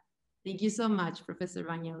Colab. Thank you so much, Professor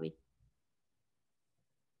Viñoly.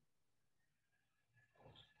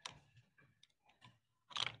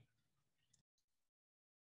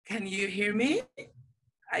 Can you hear me?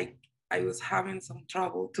 I was having some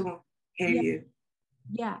trouble to hear you.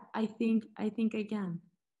 Yeah, I think I can.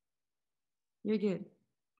 You're good.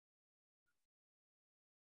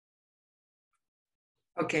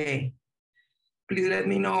 Okay. Please let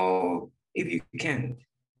me know if you can.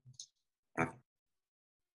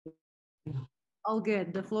 All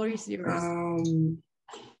good. The floor is yours.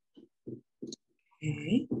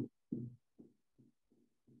 Okay.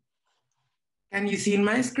 Can you see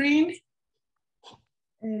my screen?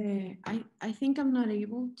 I think I'm not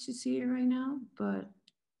able to see it right now, but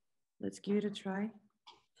let's give it a try.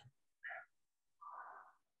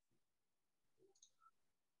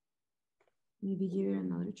 Maybe give it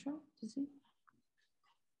another try to see.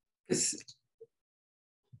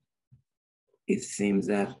 It seems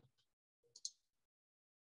that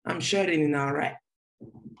I'm sharing it now, right?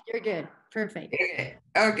 You're good. Perfect.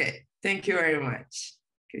 Okay. Thank you very much,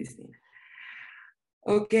 Cristina.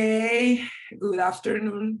 Okay, good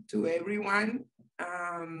afternoon to everyone.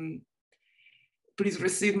 Please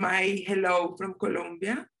receive my hello from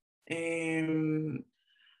Colombia. I'm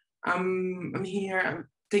here.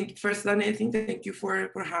 First than anything, thank you for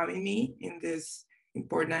having me in this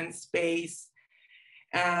important space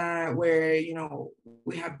where, you know,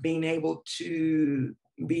 we have been able to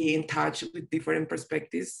be in touch with different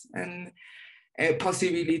perspectives and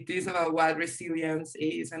possibilities about what resilience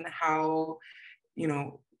is and how, you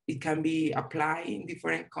know, it can be applied in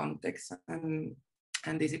different contexts and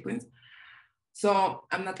disciplines. So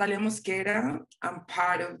I'm Natalia Mosquera. I'm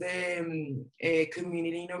part of the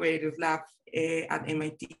Community Innovators Lab at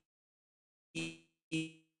MIT.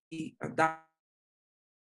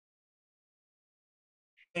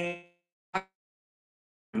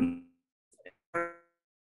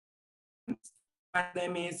 One of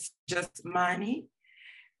them is Just Money,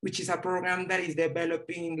 which is a program that is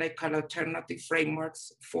developing like an alternative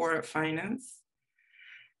frameworks for finance.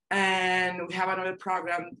 And we have another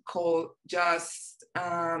program called Just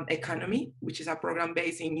Economy, which is a program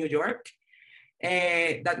based in New York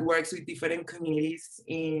that works with different communities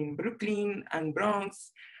in Brooklyn and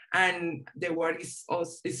Bronx. And the work is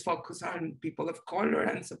focused on people of color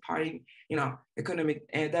and supporting, you know,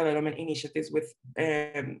 economic development initiatives with,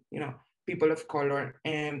 you know, people of color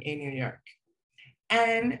in New York.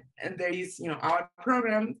 And there is, you know, our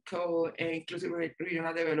program called Inclusive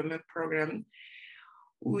Regional Development Program,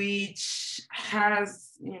 which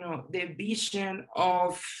has, you know, the vision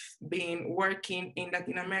of being working in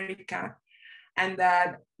Latin America, and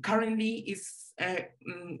that currently is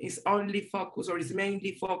only focused, or is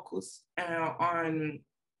mainly focused on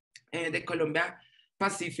the Colombia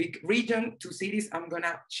Pacific region, 2 cities. I'm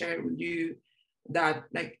gonna share with you that,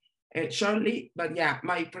 like, shortly, but yeah,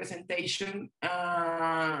 my presentation,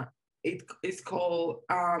 it is called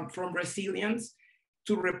From Resilience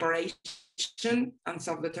to Reparation and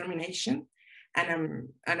Self-Determination. And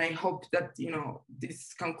I hope that, you know,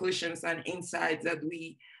 these conclusions and insights that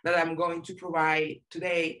I'm going to provide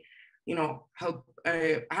today, you know, help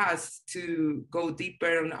us to go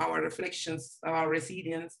deeper on our reflections about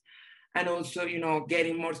resilience, and also, you know,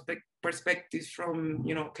 getting more perspectives from,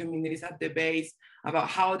 you know, communities at the base about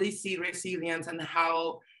how they see resilience and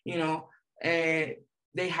how, you know, they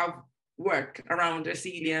have work around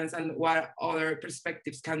resilience and what other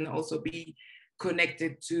perspectives can also be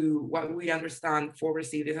connected to what we understand for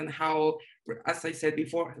resilience, and how, as I said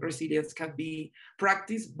before, resilience can be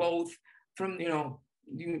practiced both from, you know,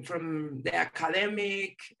 from the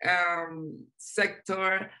academic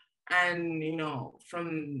sector, and, you know,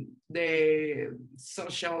 from the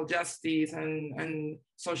social justice and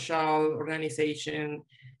social organization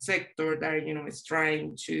sector that, you know, is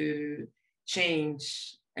trying to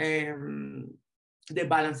change the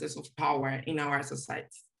balances of power in our society.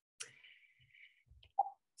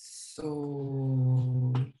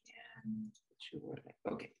 So,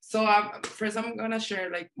 okay. So first I'm gonna share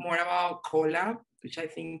like more about Colab, which I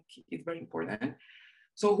think is very important.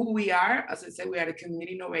 So who we are, as I said, we are a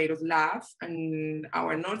community innovators lab, and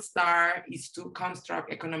our North Star is to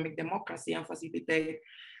construct economic democracy and facilitate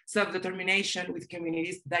self-determination with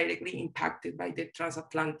communities directly impacted by the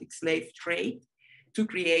transatlantic slave trade to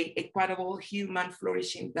create equitable human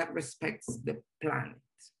flourishing that respects the planet.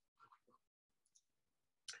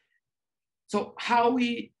 So how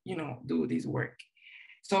we, you know, do this work?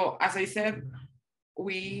 So as I said,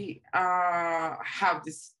 we have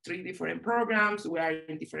these 3 different programs. We are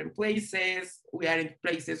in different places. We are in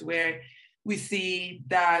places where we see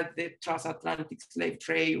that the transatlantic slave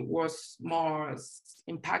trade was more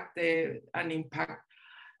impacted and impact,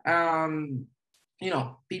 you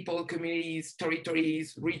know, people, communities,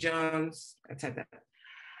 territories, regions, etc.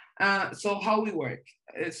 So how we work?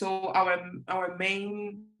 So our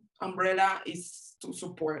main umbrella is to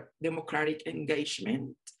support democratic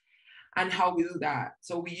engagement. And how we do that?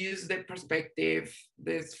 So we use the perspective,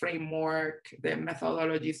 this framework, the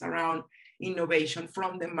methodologies around innovation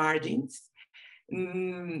from the margins,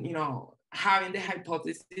 you know, having the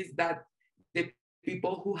hypothesis that the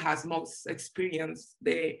people who has most experience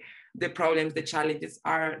the problems, the challenges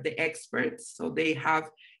are the experts. So they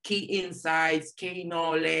have key insights, key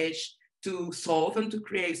knowledge to solve and to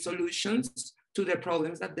create solutions to the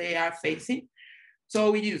problems that they are facing.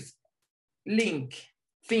 So we use link,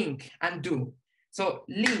 think, and do. So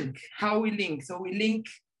link, how we link? So we link,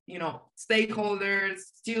 you know, stakeholders,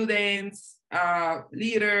 students,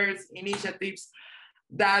 leaders, initiatives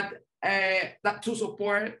that to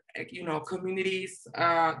support, you know, communities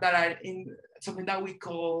that are in something that we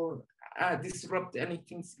call disrupt. And it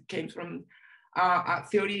came from a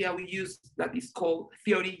theory that we use that is called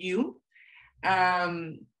Theory U.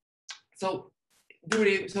 So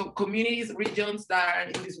communities, regions that are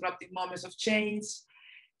in disruptive moments of change.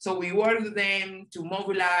 So we work with them to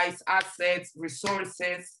mobilize assets,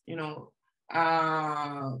 resources, you know,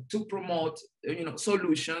 to promote, you know,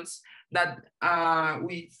 solutions that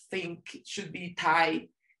we think should be tied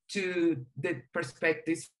to the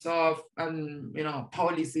perspectives of, you know,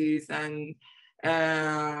 policies and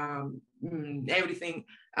everything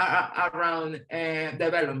around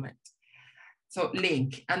development. So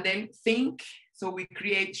link, and then think. So we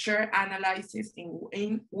create shared analysis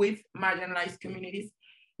with marginalized communities,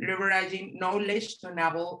 leveraging knowledge to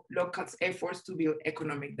enable local efforts to build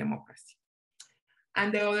economic democracy.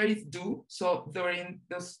 And the other is do. So during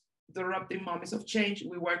those disruptive moments of change,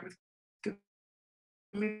 we work with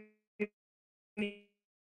communities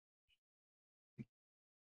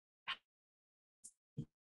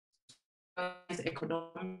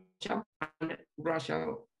economic and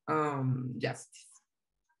racial justice.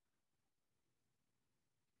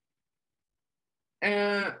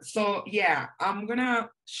 So yeah, I'm gonna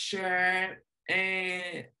share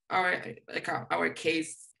our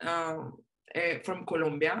case from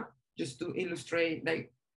Colombia, just to illustrate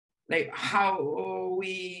like how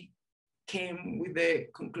we came with the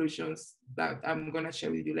conclusions that I'm gonna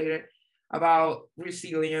share with you later about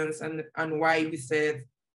resilience and why we said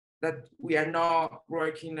that we are not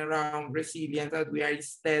working around resilience, that we are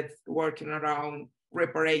instead working around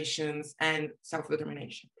reparations and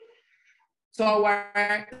self-determination. So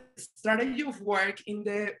our strategy of work in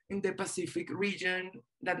the Pacific region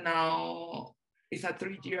that now is a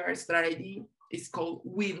 3-year strategy is called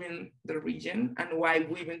Weaving the Region. And why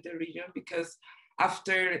Weaving the Region? Because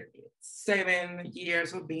after 7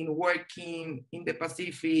 years of being working in the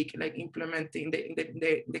Pacific, like implementing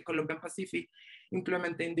the Colombian Pacific,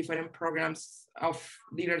 implementing different programs of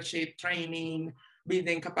leadership training,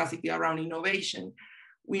 building capacity around innovation,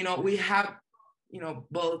 we have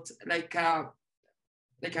built like a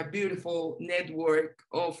beautiful network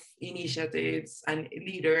of initiatives and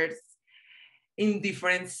leaders in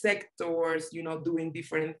different sectors, doing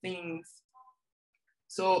different things.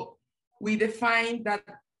 So we define that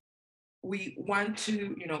we want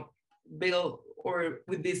to, build, or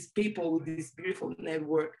with these people, with this beautiful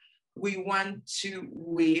network, we want to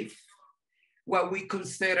weave what we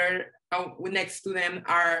consider next to them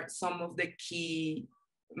are some of the key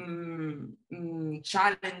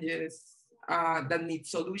challenges that need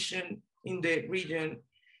solution in the region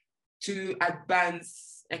to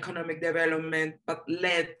advance economic development, but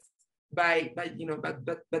led by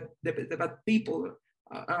people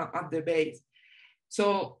at the base.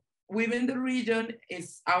 So within the region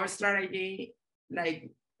is our strategy,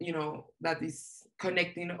 that is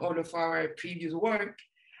connecting all of our previous work.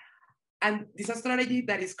 And this is a strategy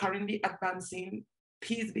that is currently advancing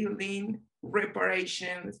peace building,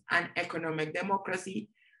 reparations, and economic democracy.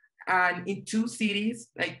 And in 2 cities,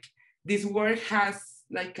 this work has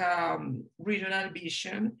regional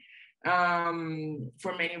vision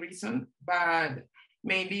for many reasons, but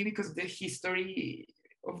mainly because the history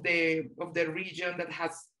of the region that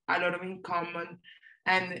has a lot of in common,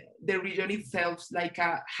 and the region itself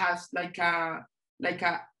has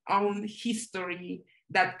a own history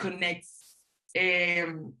that connects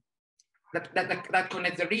that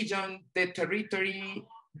connects the region, the territory,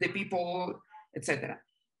 the people, etc.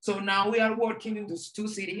 So now we are working in those 2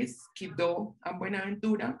 cities, Quibdó and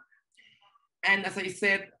Buenaventura. And as I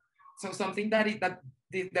said, so something that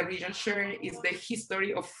the region shares is the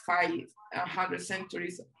history of 500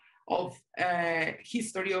 centuries of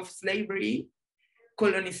history of slavery,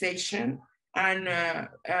 colonization, and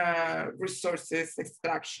resources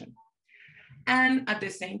extraction. And at the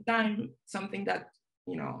same time, something that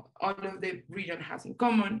all of the region has in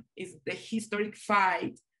common is the historic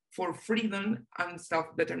fight for freedom and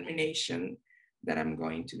self-determination that I'm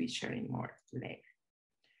going to be sharing more later.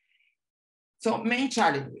 So main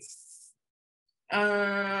challenges.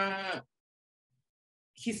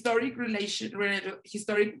 Historic regional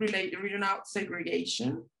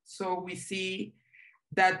segregation. So we see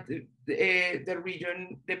that the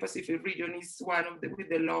region, the Pacific region, is one of with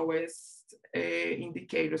the lowest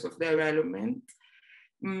indicators of development.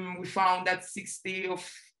 We found that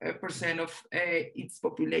 60% of its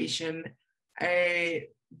population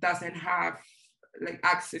doesn't have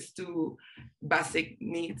access to basic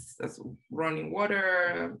needs, as running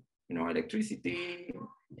water, electricity,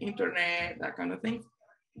 internet, that kind of thing.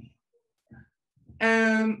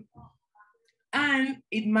 And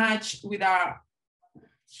it matched with our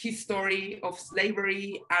history of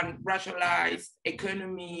slavery and racialized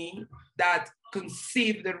economy that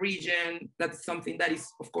conceive the region. That's something that is,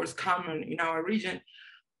 of course, common in our region,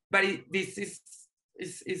 but this is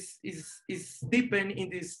deepened in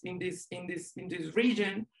this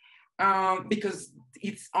region because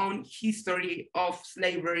its own history of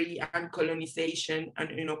slavery and colonization, and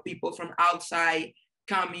people from outside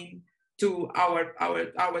coming to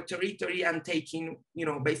our territory and taking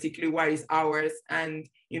basically what is ours, and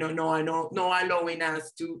no allowing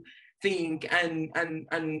us to think and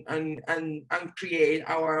create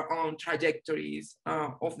our own trajectories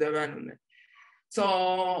of development.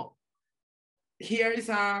 So here is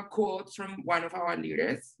a quote from one of our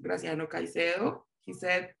leaders, Graciano Caicedo. He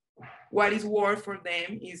said, "What is work for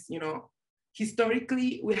them is,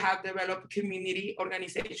 historically we have developed community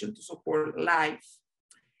organization to support life.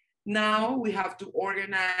 Now we have to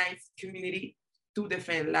organize community to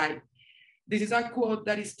defend life." This is a quote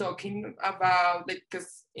that is talking about,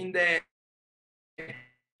 because in the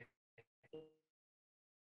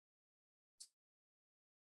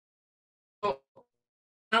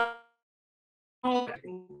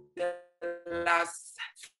last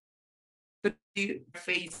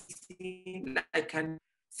facing a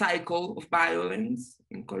cycle of violence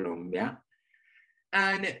in Colombia.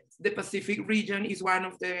 And the Pacific region is one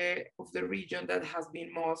of the region that has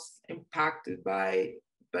been most impacted by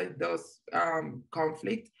those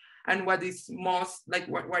conflict. And what is most,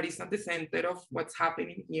 what is at the center of what's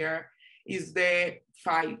happening here is the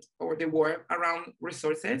fight or the war around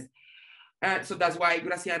resources. So that's why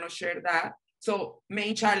Graciano shared that. So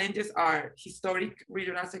main challenges are historic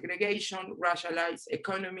regional segregation, racialized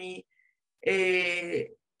economy,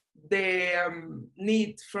 the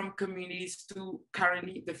need from communities to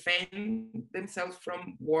currently defend themselves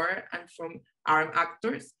from war and from armed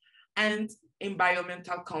actors, and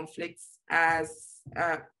environmental conflicts, as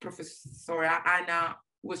Professor Anna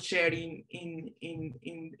was sharing in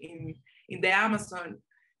the Amazon.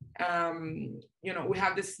 You know, we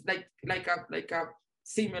have this like a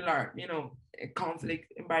similar, you know,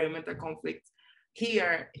 conflict, environmental conflict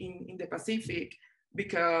here in the Pacific,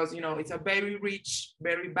 because, you know, it's a very rich,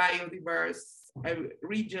 very biodiverse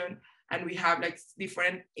region, and we have like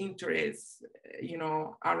different interests, you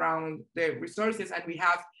know, around the resources, and we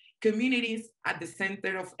have communities at the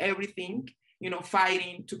center of everything, you know,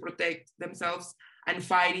 fighting to protect themselves and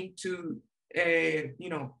fighting to, you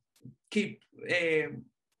know, keep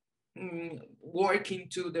working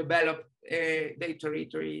to develop their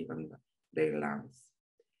territory and their lands.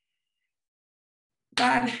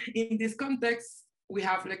 But in this context, we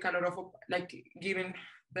have like a lot of, like, given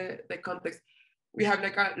the context, we have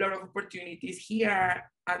like a lot of opportunities here,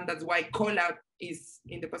 and that's why Colab is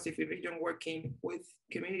in the Pacific region working with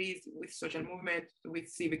communities, with social movements, with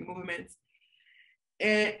civic movements.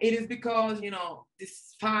 It is because, you know,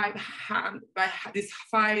 this 500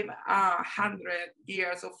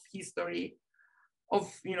 years of history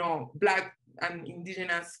of, you know, Black and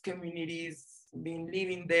Indigenous communities been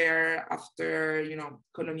living there after, you know,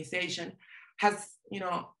 colonization has, you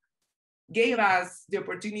know, gave us the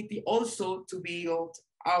opportunity also to build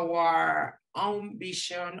our own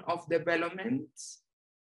vision of development.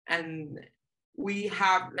 And we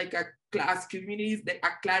have like a class communities, a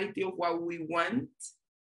clarity of what we want.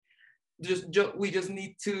 We just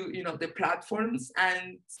need to, you know, the platforms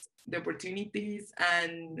and the opportunities,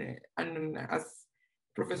 and as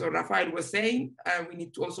Professor Rafael was saying, we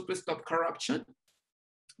need to also to stop corruption,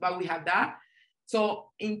 but we have that.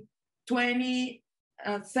 So in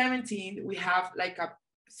 2017, we have like a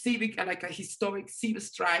civic, like a historic civic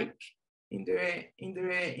strike in the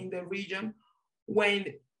region, when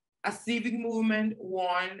a civic movement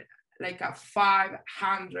won like a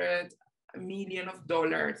 $500 million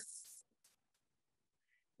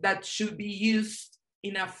that should be used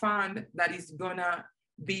in a fund that is gonna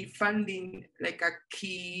be funding like a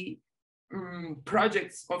key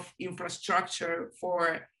projects of infrastructure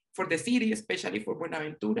for the city, especially for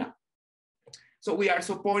Buenaventura. So we are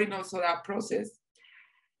supporting also that process.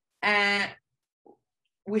 And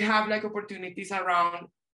we have like opportunities around,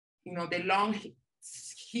 you know, the long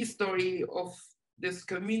history of this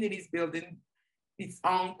communities building its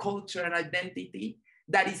own culture and identity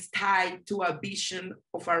that is tied to a vision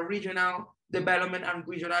of a regional development and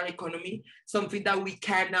regional economy, something that we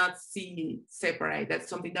cannot see separate. That's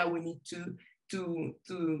something that we need to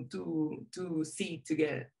see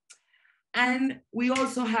together. And we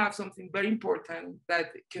also have something very important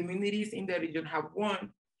that communities in the region have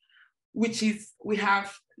won, which is we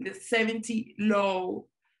have the 70 law,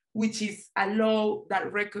 which is a law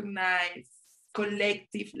that recognizes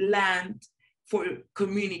collective land for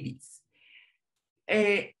communities.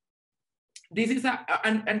 This is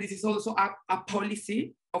and this is also a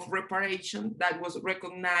policy of reparation that was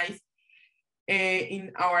recognized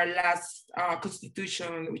in our last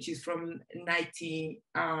constitution, which is from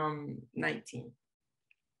 1919.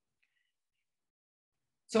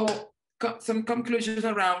 So some conclusions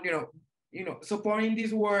around, you know, supporting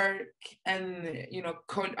this work, and you know,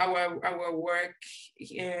 our work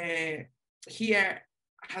here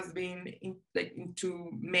has been in two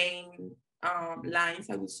main lines,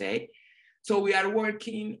 I would say. So we are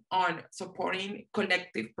working on supporting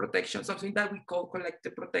collective protection, something that we call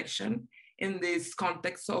collective protection in this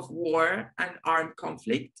context of war and armed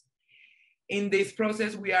conflict. In this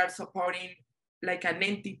process, we are supporting like an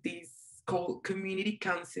entities called community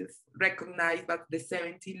councils, recognized by the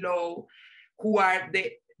 70 law, who are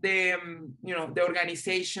the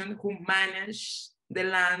organization who manage the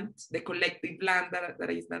land, the collective land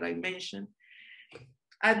that I mentioned.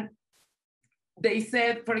 And they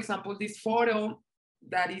said, for example, this photo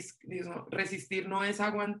that is, you know, resistir no es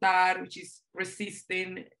aguantar, which is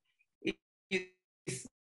resisting is,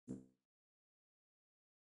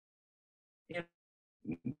 you know,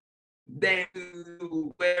 then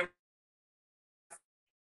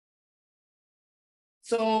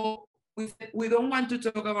so we don't want to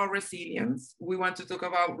talk about resilience. We want to talk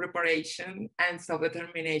about reparation and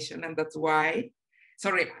self-determination, and that's why.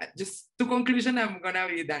 Sorry, just to conclusion, I'm gonna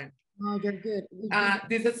be done. Oh, you're good.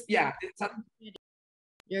 This is, yeah.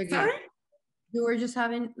 You're good. Sorry? You were just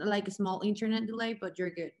having like a small internet delay, but you're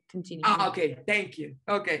good. Continue. Oh, okay, thank you.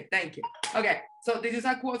 Okay, thank you. Okay, so this is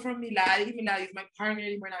a quote from Milady. Milady is my partner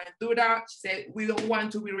in Buenaventura. She said, "We don't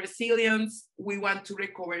want to be resilient. We want to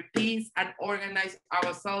recover peace and organize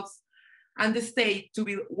ourselves and the state to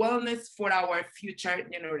build wellness for our future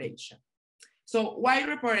generation." So why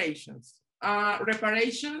reparations?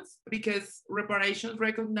 reparations, because reparations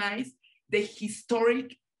recognize the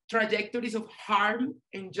historic trajectories of harm,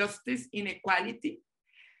 injustice, inequality.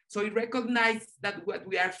 So it recognizes that what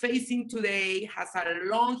we are facing today has a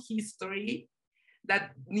long history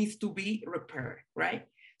that needs to be repaired, right?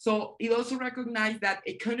 So it also recognizes that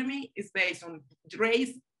economy is based on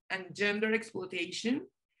race and gender exploitation,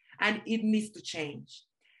 and it needs to change.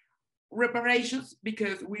 Reparations,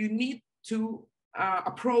 because we need to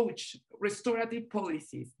approach restorative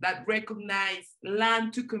policies that recognize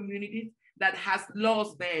land to communities that has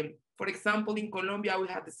lost them. For example, in Colombia, we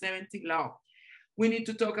have the 70 law. We need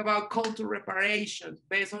to talk about cultural reparations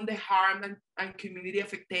based on the harm and community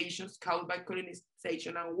affectations caused by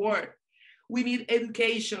colonization and war. We need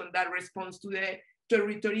education that responds to the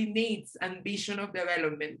territory needs and vision of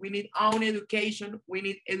development. We need own education. We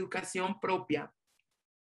need educación propia.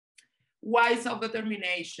 Why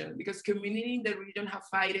self-determination? Because communities in the region have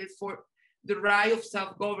fought for the right of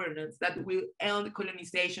self-governance that will end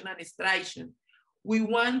colonization and extraction. We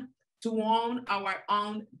want to own our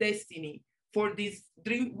own destiny. For this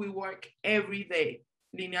dream, we work every day.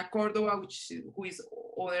 Línea Córdoba, who is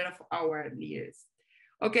other of our leaders.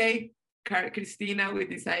 Okay, Cristina, with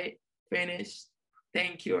this I finished.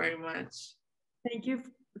 Thank you very much.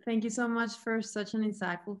 Thank you so much for such an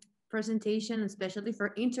insightful presentation, especially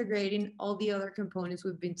for integrating all the other components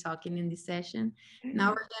we've been talking in this session.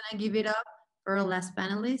 Now we're gonna give it up for our last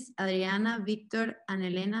panelists, Adriana, Victor, and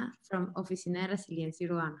Elena from Oficina de Resiliencia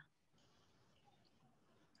Urbana.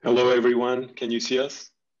 Hello, everyone. Can you see us?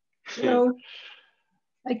 Hello.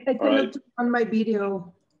 I cannot turn on my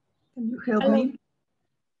video. Can you help me?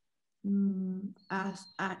 I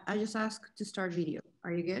just asked to start video.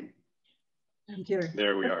 Are you good? I'm here.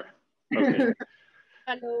 There we are. Okay.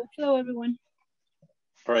 Hello, everyone.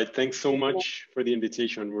 All right. Thanks so much for the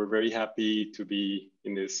invitation. We're very happy to be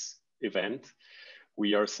in this event.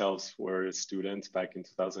 We ourselves were students back in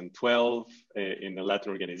 2012 in the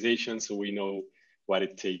Latin organization, so we know what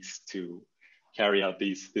it takes to carry out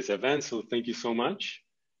these events. So thank you so much.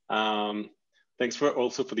 Thanks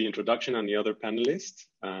also for the introduction and the other panelists.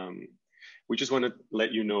 We just want to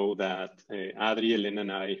let you know that Adri, Elena,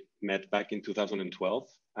 and I met back in 2012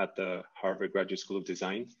 at the Harvard Graduate School of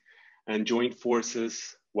Design and joined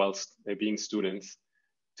forces whilst being students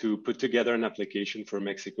to put together an application for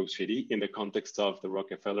Mexico City in the context of the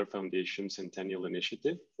Rockefeller Foundation Centennial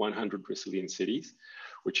Initiative, 100 Resilient Cities,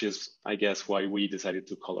 which is, I guess, why we decided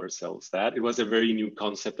to call ourselves that. It was a very new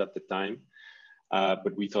concept at the time,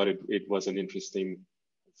 but we thought it was an interesting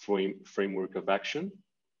framework of action.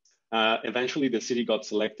 Eventually, the city got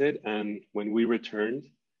selected, and when we returned,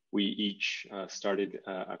 we each started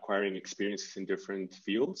acquiring experiences in different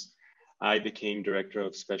fields. I became Director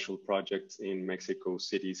of Special Projects in Mexico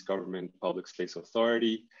City's Government Public Space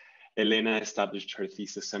Authority. Elena established her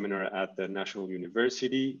thesis seminar at the National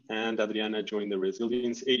University, and Adriana joined the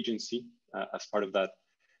Resilience Agency as part of that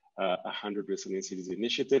 100 Resilient Cities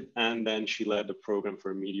initiative. And then she led the program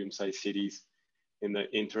for medium-sized cities in the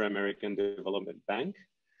Inter-American Development Bank.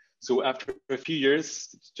 So after a few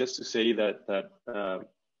years, just to say that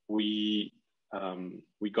we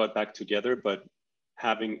got back together, but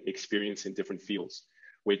having experience in different fields,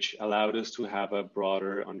 which allowed us to have a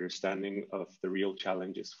broader understanding of the real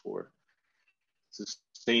challenges for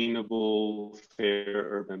sustainable, fair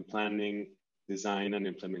urban planning, design, and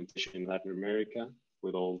implementation in Latin America,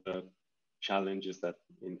 with all the challenges that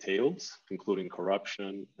entails, including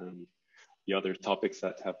corruption and the other topics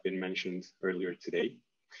that have been mentioned earlier today.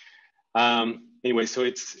 Anyway, so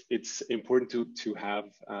it's important to have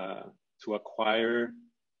to acquire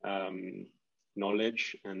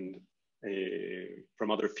knowledge and from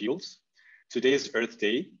other fields. Today is Earth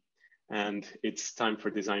Day, and it's time for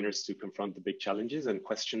designers to confront the big challenges and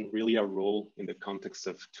question really our role in the context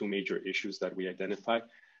of two major issues that we identify: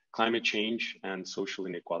 climate change and social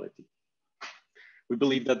inequality. We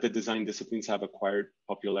believe that the design disciplines have acquired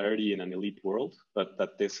popularity in an elite world, but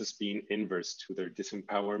that this has been inverse to their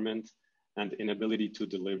disempowerment and inability to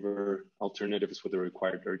deliver alternatives with the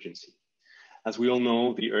required urgency. As we all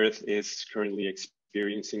know, the Earth is currently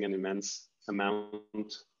experiencing an immense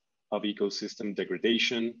amount of ecosystem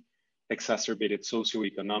degradation, exacerbated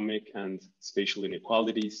socioeconomic and spatial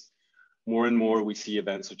inequalities. More and more, we see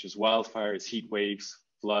events such as wildfires, heat waves,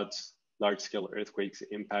 floods, large-scale earthquakes,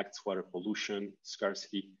 impacts, water pollution,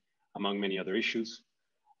 scarcity, among many other issues.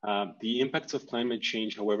 The impacts of climate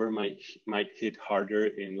change, however, might hit harder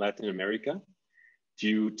in Latin America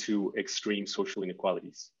due to extreme social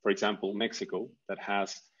inequalities. For example, Mexico, that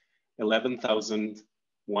has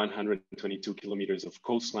 11,122 kilometers of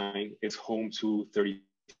coastline, is home to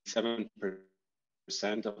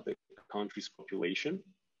 37% of the country's population.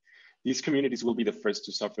 These communities will be the first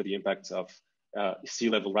to suffer the impacts of sea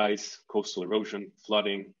level rise, coastal erosion,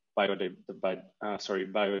 flooding,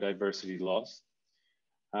 biodiversity loss.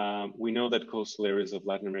 We know that coastal areas of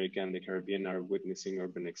Latin America and the Caribbean are witnessing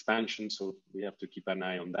urban expansion, so we have to keep an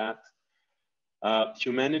eye on that.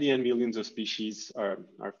 Humanity and millions of species are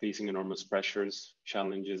facing enormous pressures,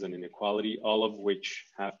 challenges, and inequality, all of which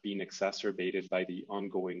have been exacerbated by the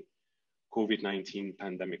ongoing COVID-19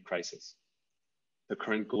 pandemic crisis. The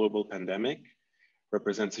current global pandemic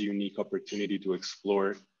represents a unique opportunity to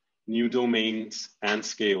explore new domains and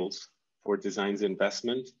scales for design's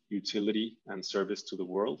investment, utility, and service to the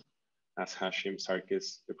world. As Hashim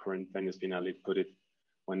Sarkis, the current Venice Biennale, put it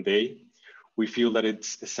one day, we feel that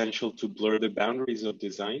it's essential to blur the boundaries of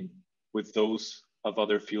design with those of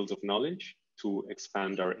other fields of knowledge to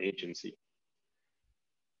expand our agency.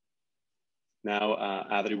 Now,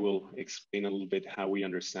 Adri will explain a little bit how we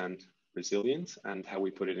understand resilience and how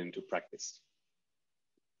we put it into practice.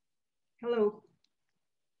 Hello.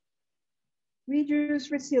 We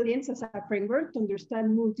use resilience as a framework to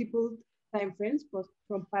understand multiple timeframes, both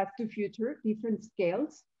from past to future, different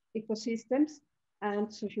scales, ecosystems, and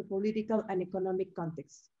sociopolitical and economic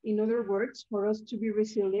contexts. In other words, for us to be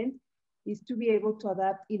resilient is to be able to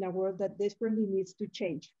adapt in a world that desperately needs to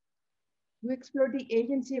change. We explore the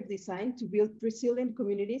agency of design to build resilient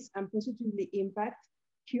communities and positively impact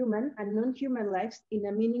human and non-human lives in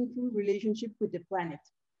a meaningful relationship with the planet.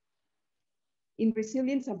 In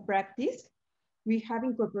resilience and practice, we have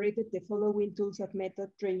incorporated the following tools of method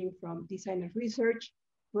ranging from design and research,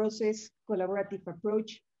 process, collaborative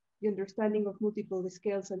approach, the understanding of multiple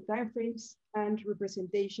scales and timeframes, and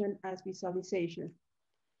representation as visualization.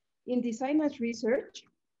 In design as research,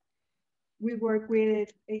 we work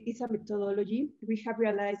with, it's a methodology. We have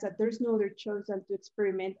realized that there's no other choice than to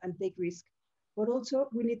experiment and take risk, but also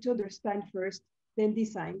we need to understand first, then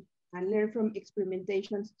design, and learn from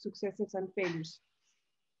experimentations, successes, and failures.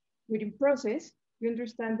 Within process, we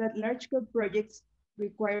understand that large-scale projects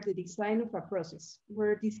require the design of a process,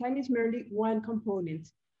 where design is merely one component,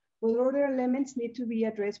 but other elements need to be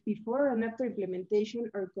addressed before and after implementation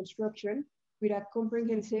or construction with a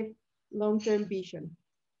comprehensive long-term vision.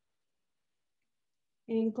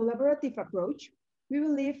 In collaborative approach, we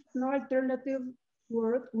believe no alternative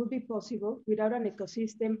world would be possible without an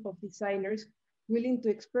ecosystem of designers willing to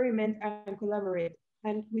experiment and collaborate,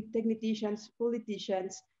 and with technicians,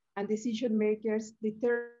 politicians, and decision makers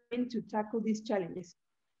determined to tackle these challenges.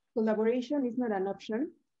 Collaboration is not an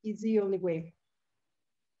option, it's the only way.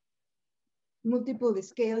 Multiple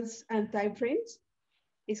scales and timeframes.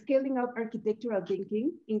 Scaling up architectural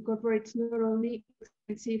thinking incorporates not only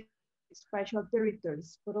expensive spatial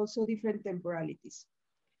territories, but also different temporalities.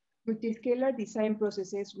 Multiscalar design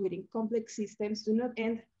processes within complex systems do not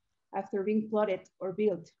end after being plotted or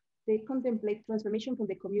built. They contemplate transformation from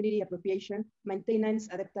the community appropriation, maintenance,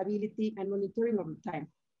 adaptability, and monitoring over time.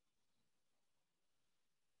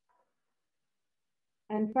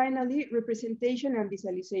 And finally, representation and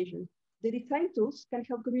visualization. The design tools can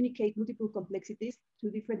help communicate multiple complexities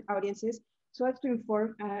to different audiences so as to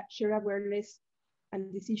inform a shared awareness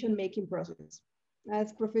and decision-making process.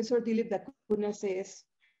 As Professor Dilip Dakuna says,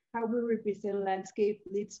 how we represent landscape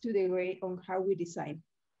leads to the way on how we design.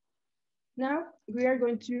 Now, we are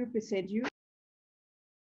going to present you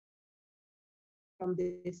from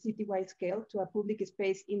the citywide scale to a public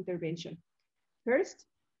space intervention. First,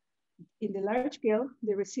 in the large scale,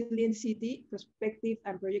 the resilient city perspective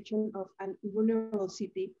and projection of an vulnerable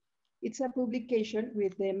city. It's a publication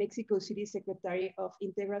with the Mexico City Secretary of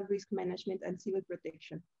Integral Risk Management and Civil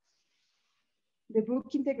Protection. The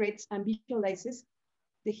book integrates and visualizes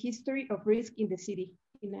the history of risk in the city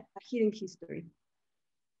in a hidden history.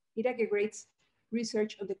 It aggregates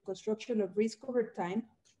research on the construction of risk over time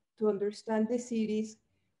to understand the city's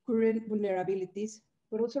current vulnerabilities,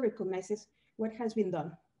 but also recognizes what has been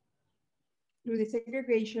done. Through the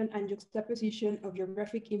segregation and juxtaposition of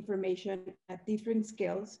geographic information at different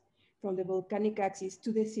scales, from the volcanic axis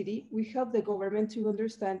to the city, we help the government to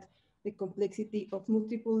understand the complexity of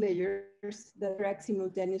multiple layers that track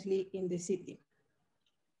simultaneously in the city.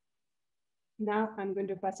 Now I'm going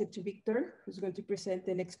to pass it to Victor, who's going to present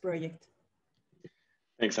the next project.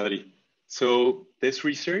 Thanks, Adri. So this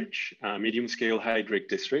research, medium-scale hydric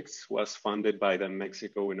districts, was funded by the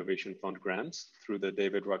Mexico Innovation Fund grants through the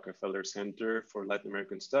David Rockefeller Center for Latin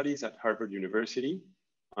American Studies at Harvard University,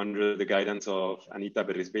 under the guidance of Anita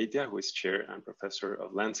Berrizbeitia, who is chair and professor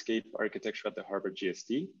of landscape architecture at the Harvard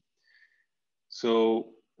GSD.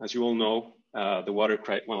 So, as you all know, the water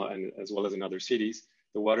crisis, well, and as well as in other cities,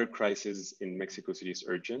 the water crisis in Mexico City is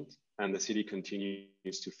urgent, and the city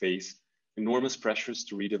continues to face enormous pressures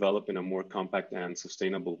to redevelop in a more compact and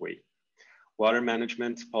sustainable way. Water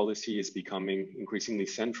management policy is becoming increasingly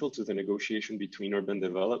central to the negotiation between urban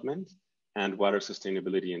development and water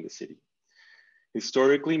sustainability in the city.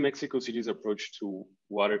 Historically, Mexico City's approach to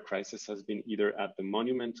water crisis has been either at the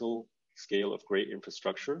monumental scale of great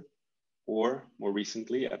infrastructure, or more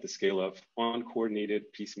recently at the scale of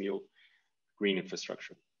uncoordinated piecemeal green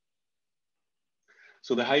infrastructure.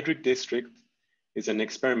 So the Hydric District is an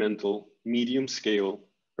experimental medium-scale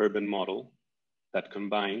urban model that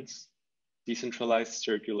combines decentralized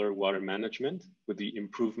circular water management with the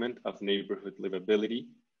improvement of neighborhood livability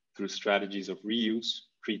through strategies of reuse,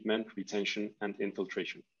 treatment, retention, and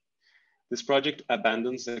infiltration. This project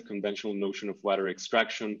abandons the conventional notion of water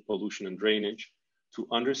extraction, pollution, and drainage to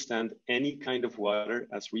understand any kind of water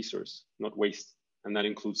as resource, not waste, and that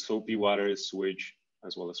includes soapy water, sewage,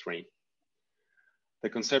 as well as rain. The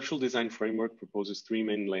conceptual design framework proposes three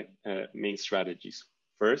main strategies.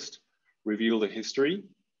 First, reveal the history.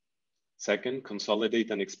 Second,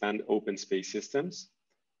 consolidate and expand open space systems.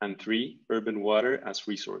 And three, urban water as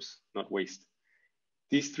resource, not waste.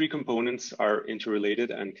 These three components are interrelated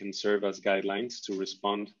and can serve as guidelines to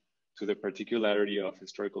respond to the particularity of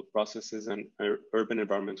historical processes and urban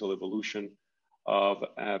environmental evolution of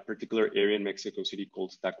a particular area in Mexico City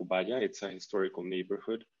called Tacubaya. It's a historical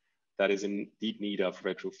neighborhood that is in deep need of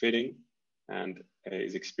retrofitting and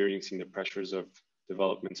is experiencing the pressures of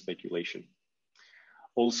development speculation.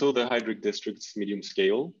 Also, the Hydric District's medium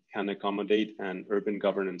scale can accommodate an urban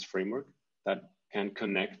governance framework that can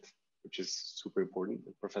connect, which is super important.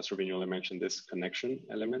 Professor Viñoly mentioned this connection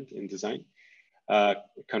element in design.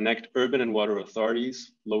 Connect urban and water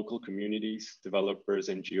authorities, local communities, developers,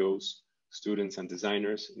 NGOs, students, and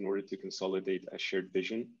designers in order to consolidate a shared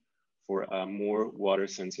vision for a more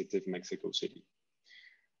water-sensitive Mexico City.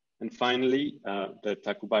 And finally, the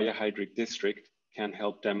Tacubaya Hydric District can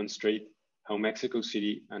help demonstrate how Mexico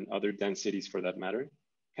City and other dense cities for that matter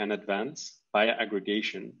can advance via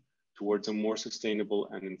aggregation towards a more sustainable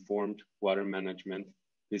and informed water management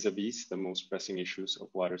vis-a-vis the most pressing issues of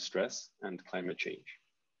water stress and climate change.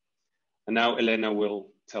 And now Elena will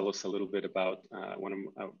tell us a little bit about one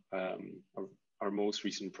of our most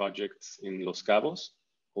recent projects in Los Cabos,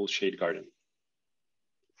 called Shade Garden.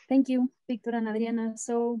 Thank you, Victor and Adriana.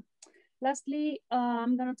 So lastly,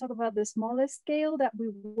 I'm gonna talk about the smallest scale that we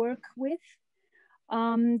work with.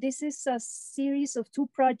 This is a series of two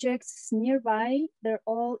projects nearby. They're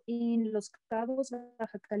all in Los Cabos,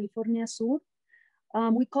 Baja California Sur.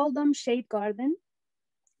 We call them Shade Garden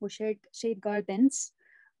or Shade Gardens.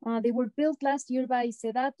 They were built last year by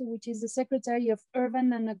Sedatu, which is the Secretary of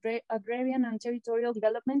Urban and Agrarian and Territorial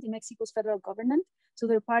Development in Mexico's federal government. So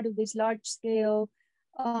they're part of this large scale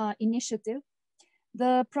initiative.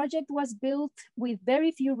 The project was built with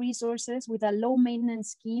very few resources, with a low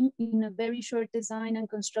maintenance scheme in a very short design and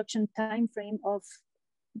construction timeframe of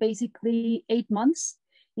basically 8 months,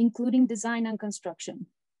 including design and construction.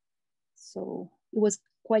 So it was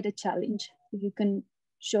quite a challenge. If you can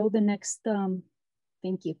show the next,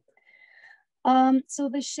 thank you. So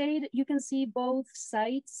the shade, you can see both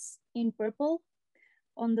sites in purple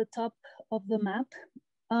on the top of the map.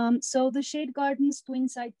 So the Shade Gardens Twin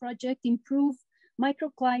Site Project improve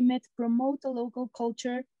microclimate, promote a local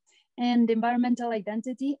culture and environmental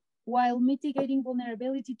identity while mitigating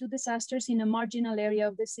vulnerability to disasters in a marginal area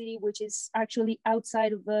of the city, which is actually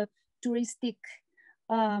outside of the touristic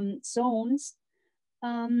zones.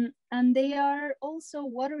 And they are also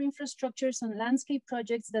water infrastructures and landscape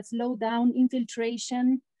projects that slow down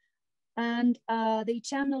infiltration, and they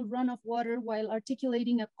channel runoff water while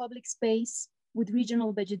articulating a public space with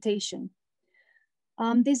regional vegetation.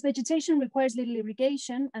 This vegetation requires little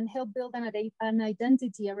irrigation and help build an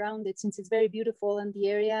identity around it, since it's very beautiful and the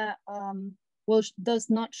area does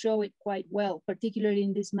not show it quite well, particularly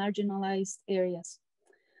in these marginalized areas.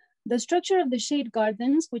 The structure of the shade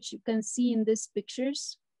gardens, which you can see in these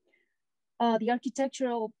pictures, the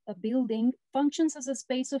architectural building functions as a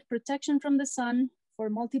space of protection from the sun for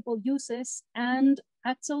multiple uses and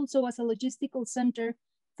acts also as a logistical center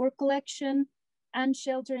for collection and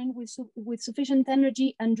sheltering with sufficient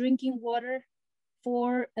energy and drinking water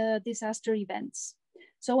for disaster events.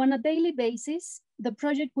 So on a daily basis, the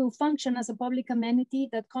project will function as a public amenity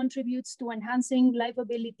that contributes to enhancing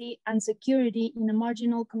livability and security in a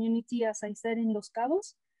marginal community, as I said, in Los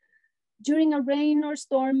Cabos. During a rain or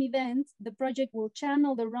storm event, the project will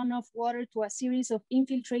channel the runoff water to a series of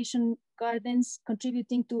infiltration gardens,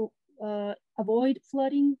 contributing to avoid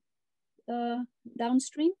flooding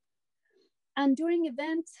downstream. And during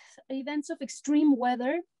events of extreme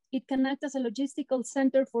weather, it can act as a logistical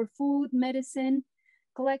center for food, medicine,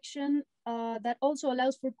 collection that also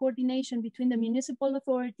allows for coordination between the municipal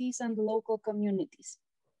authorities and the local communities.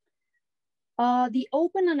 The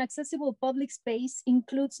open and accessible public space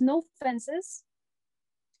includes no fences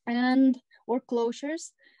or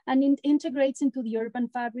closures, and it integrates into the urban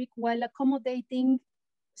fabric while accommodating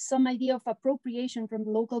some idea of appropriation from the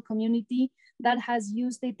local community that has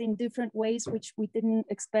used it in different ways, which we didn't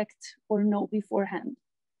expect or know beforehand.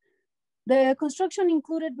 The construction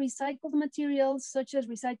included recycled materials such as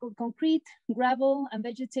recycled concrete, gravel, and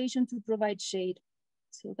vegetation to provide shade.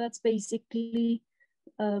 So that's basically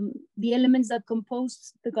the elements that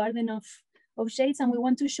compose the garden of shades, and we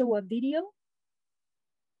want to show a video.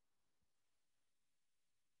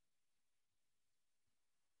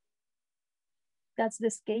 That's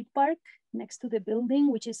the skate park next to the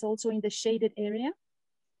building, which is also in the shaded area.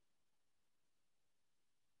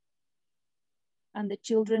 And the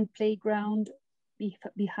children playground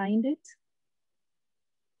behind it.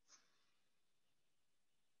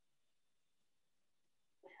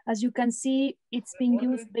 As you can see, it's being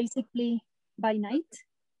used basically by night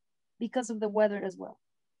because of the weather as well.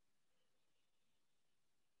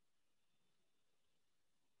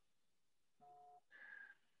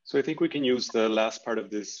 So I think we can use the last part of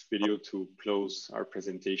this video to close our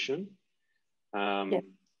presentation. Yeah.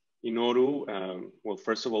 In Oru, well,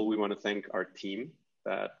 first of all, we want to thank our team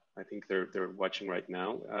that I think they're watching right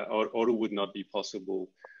now. Oru would not be possible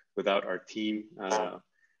without our team.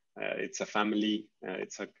 It's a family,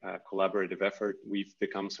 it's a collaborative effort. We've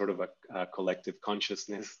become sort of a collective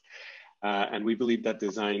consciousness. And we believe that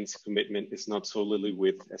design's commitment is not solely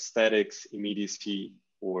with aesthetics, immediacy,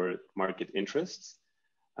 or market interests.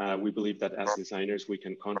 We believe that as designers, we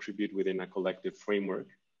can contribute within a collective framework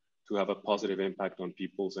to have a positive impact on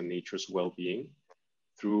people's and nature's well-being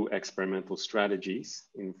through experimental strategies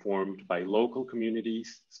informed by local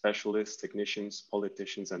communities, specialists, technicians,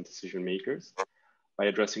 politicians, and decision makers, by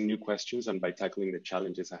addressing new questions and by tackling the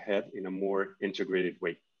challenges ahead in a more integrated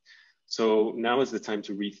way. So now is the time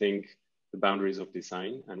to rethink the boundaries of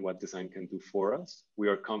design and what design can do for us. We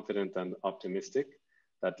are confident and optimistic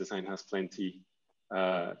that design has plenty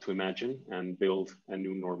to imagine and build a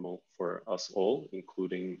new normal for us all,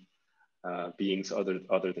 including beings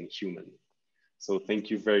other than human. So thank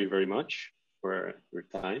you very, very much for your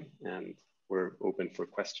time, and we're open for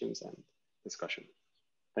questions and discussion.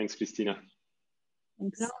 Thanks, Cristina.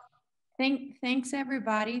 Thanks. No, thanks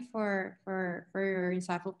everybody for your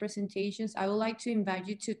insightful presentations. I would like to invite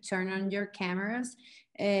you to turn on your cameras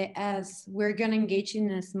as we're gonna engage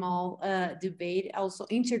in a small debate, also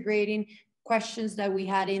integrating questions that we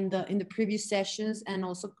had in the previous sessions and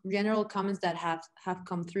also general comments that have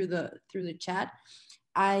come through the chat.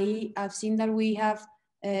 I've seen that we have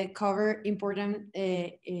covered important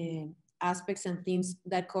aspects and themes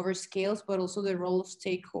that cover scales, but also the role of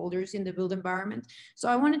stakeholders in the built environment. So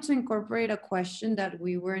I wanted to incorporate a question that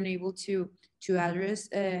we weren't able to address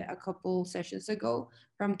a couple sessions ago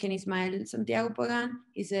from Ken Ismael Santiago Pagan.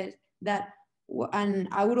 He said that, and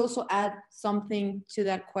I would also add something to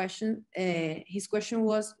that question. His question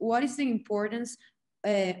was, what is the importance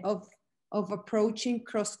of approaching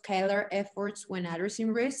cross-scalar efforts when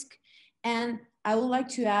addressing risk? And I would like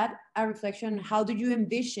to add a reflection, how do you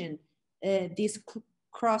envision these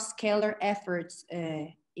cross-scalar efforts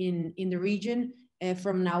in the region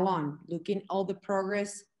from now on, looking all the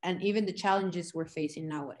progress and even the challenges we're facing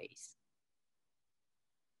nowadays?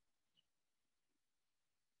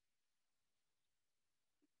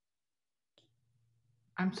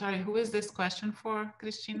 I'm sorry, who is this question for,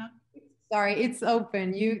 Cristina? Sorry, it's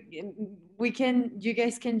open. You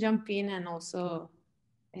guys can jump in and also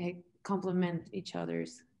complement each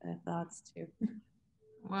other's thoughts too.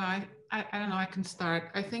 Well, I don't know, I can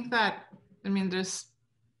start. I think that, I mean, this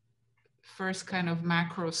first kind of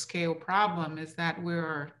macro scale problem is that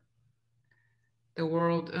we're the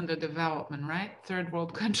world under development, right? Third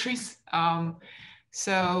world countries.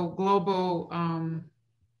 So global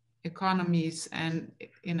economies and,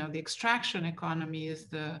 you know, the extraction economy is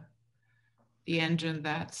the engine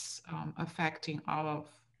that's affecting all of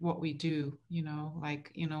what we do, you know,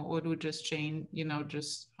 like, you know, Oru just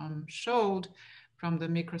showed from the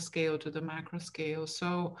micro scale to the macro scale.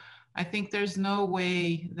 So I think there's no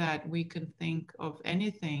way that we can think of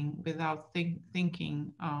anything without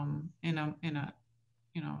thinking in a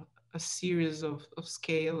you know, a series of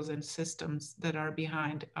scales and systems that are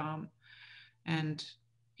behind and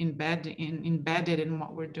embedded in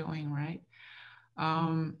what we're doing, right?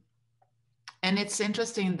 And it's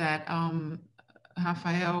interesting that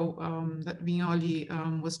Rafael, that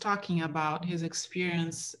Viñoly was talking about, his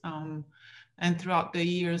experience and throughout the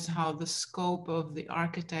years, how the scope of the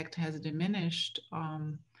architect has diminished.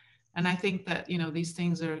 And I think that, you know, these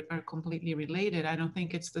things are completely related. I don't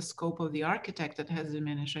think it's the scope of the architect that has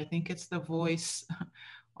diminished. I think it's the voice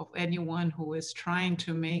of anyone who is trying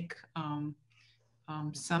to make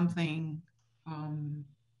something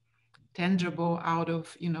tangible out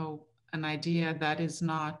of, you know, an idea that is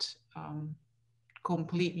not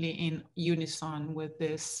completely in unison with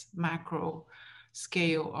this macro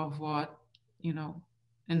scale of what, you know,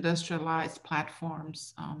 industrialized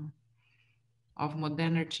platforms of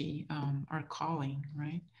modernity are calling,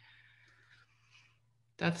 right?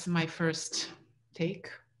 That's my first take.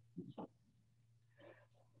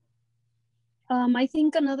 I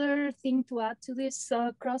think another thing to add to this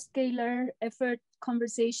cross-scalar effort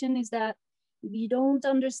conversation is that if you don't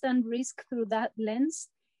understand risk through that lens,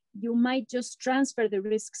 you might just transfer the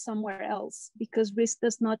risk somewhere else, because risk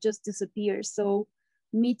does not just disappear. So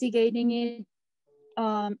mitigating it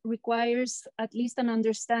requires at least an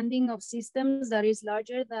understanding of systems that is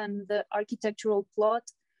larger than the architectural plot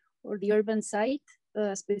or the urban site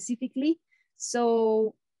specifically.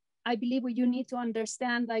 So I believe you need to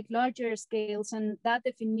understand like larger scales, and that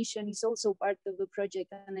definition is also part of the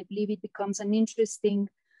project. And I believe it becomes an interesting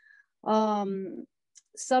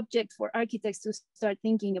subject for architects to start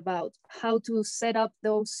thinking about how to set up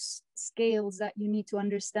those scales that you need to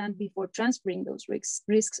understand before transferring those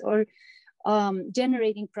risks or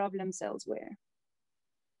generating problems elsewhere.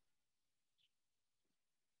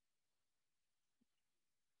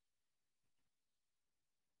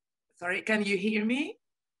 Sorry, can you hear me?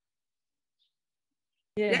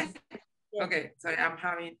 Yes. Yes. Okay, sorry, I'm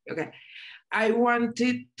having, okay. I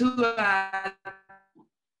wanted to add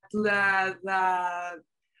to that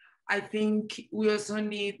I think we also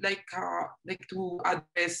need like to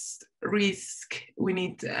address risk. We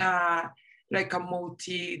need like a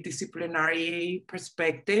multidisciplinary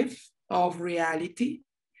perspective of reality.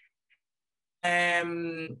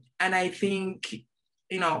 And I think,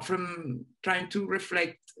 you know, from trying to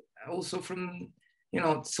reflect also from, you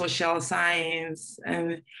know, social science,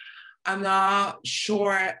 and I'm not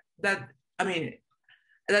sure that, I mean,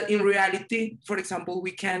 that in reality, for example,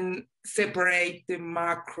 we can separate the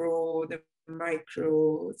macro, the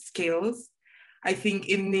micro scales. I think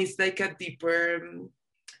it needs like a deeper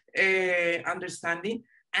understanding.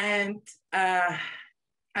 And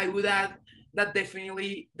I would add that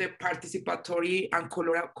definitely the participatory and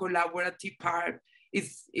collaborative part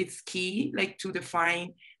is key, like to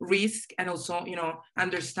define risk and also, you know,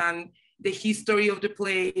 understand the history of the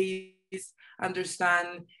place,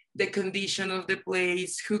 understand the condition of the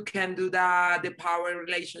place, who can do that, the power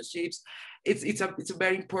relationships. It's a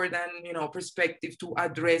very important, you know, perspective to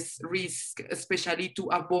address risk, especially to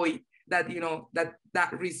avoid that, you know, that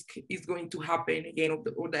risk is going to happen again, or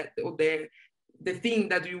the thing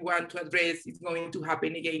that you want to address is going to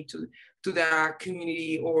happen again to the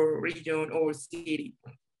community or region or city.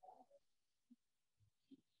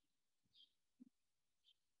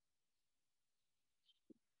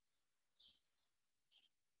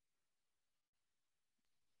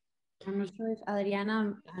 I'm not sure if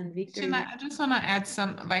Adriana and Victor. Cristina, I just want to add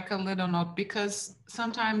some, like a little note, because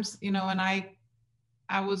sometimes, you know, and I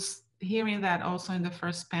was hearing that also in the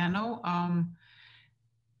first panel.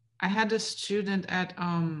 I had a student at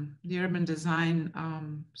the urban design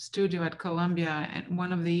studio at Columbia, and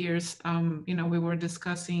one of the years, you know, we were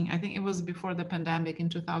discussing, I think it was before the pandemic in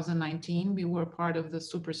 2019, we were part of the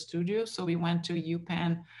Super Studio. So we went to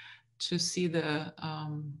UPenn to see the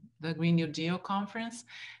Green New Deal conference.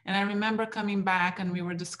 And I remember coming back and we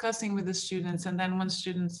were discussing with the students, and then one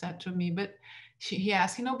student said to me, but he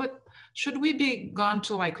asked, you know, but should we be gone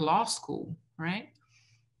to like law school, right?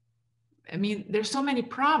 I mean, there's so many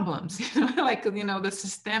problems, you know, like, you know, the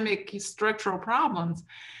systemic structural problems.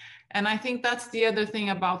 And I think that's the other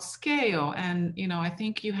thing about scale. And, you know, I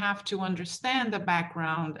think you have to understand the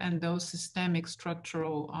background and those systemic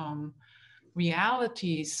structural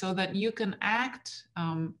realities so that you can act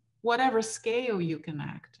whatever scale you can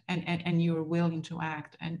act and you're willing to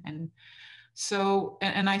act. So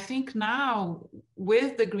I think now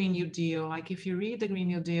with the Green New Deal, like if you read the Green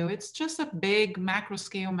New Deal, it's just a big macro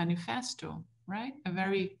scale manifesto, right? A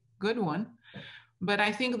very good one. But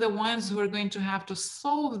I think the ones who are going to have to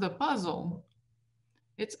solve the puzzle,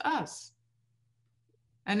 it's us.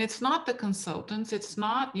 And it's not the consultants, it's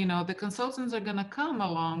not, you know, the consultants are going to come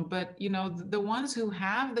along, but, you know, the ones who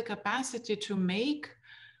have the capacity to make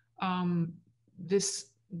this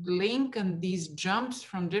link and these jumps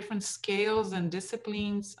from different scales and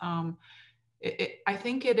disciplines I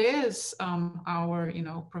think it is our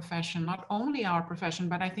profession, not only our profession,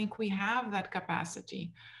 but I think we have that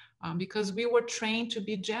capacity because we were trained to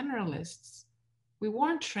be generalists. We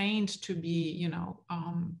weren't trained to be,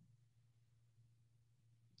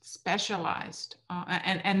 specialized,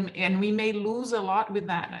 and we may lose a lot with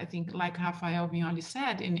that. I think, like Rafael Viñoly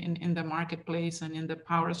said, in the marketplace and in the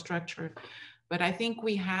power structure. But I think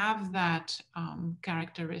we have that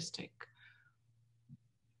characteristic.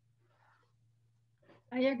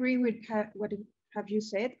 I agree with what have you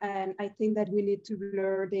said, and I think that we need to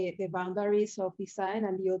blur the boundaries of design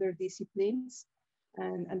and the other disciplines,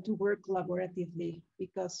 and to work collaboratively,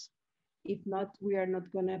 because if not, we are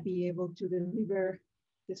not going to be able to deliver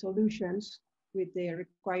the solutions with the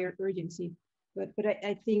required urgency. But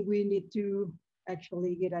I think we need to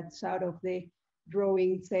actually get us out of the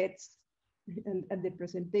drawing sets and the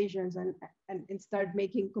presentations and start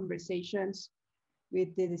making conversations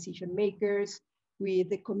with the decision makers, with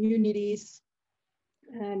the communities.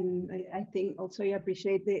 And I think also I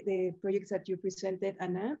appreciate the projects that you presented,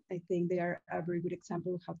 Anna. I think they are a very good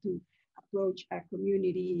example of how to approach a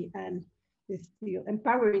community and still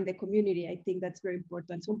empowering the community. I think that's very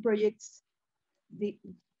important. Some projects, they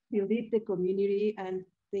lead the community, and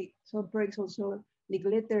some projects also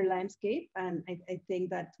neglect their landscape. And I think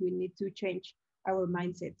that we need to change our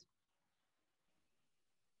mindset.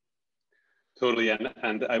 Totally,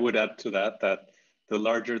 and I would add to that the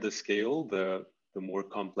larger the scale, the more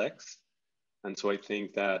complex. And so I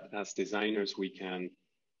think that as designers, we can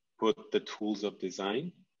put the tools of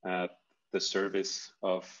design at the service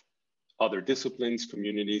of other disciplines,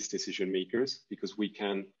 communities, decision makers, because we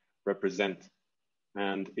can represent.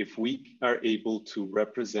 And if we are able to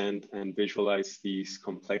represent and visualize these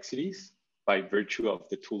complexities by virtue of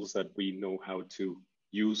the tools that we know how to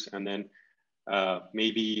use, and then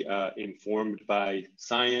maybe informed by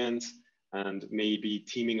science, and maybe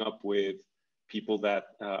teaming up with people that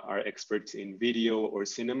are experts in video or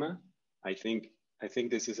cinema, I think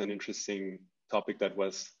this is an interesting topic that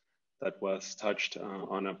was touched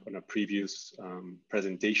on a previous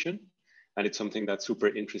presentation. And it's something that's super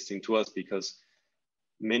interesting to us, because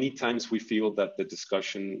many times we feel that the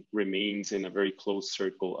discussion remains in a very close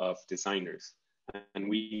circle of designers. And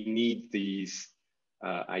we need these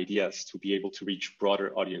ideas to be able to reach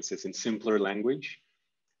broader audiences in simpler language.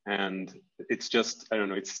 And it's just, I don't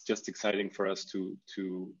know, it's just exciting for us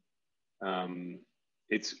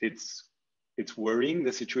it's worrying,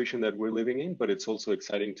 the situation that we're living in, but it's also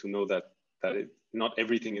exciting to know that not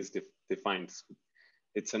everything is defined.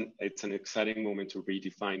 It's an exciting moment to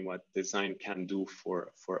redefine what design can do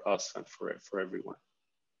for us and for everyone.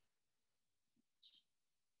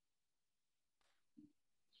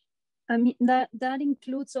 I mean, that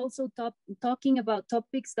includes also talking about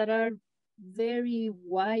topics that are very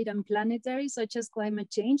wide and planetary, such as climate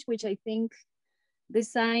change, which I think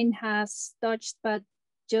design has touched, but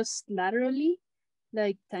just laterally,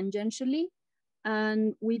 like tangentially.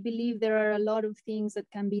 And we believe there are a lot of things that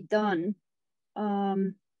can be done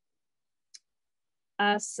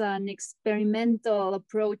as an experimental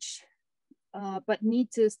approach, but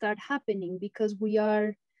need to start happening because we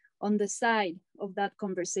are on the side of that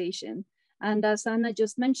conversation. And as Anna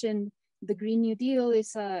just mentioned, the Green New Deal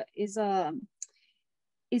is a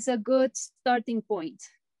good starting point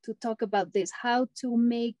to talk about this, how to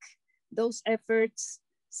make those efforts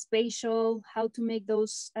spatial, how to make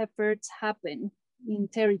those efforts happen in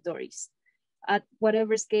territories at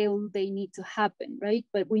whatever scale they need to happen, right?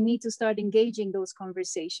 But we need to start engaging those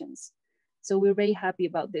conversations. So we're very happy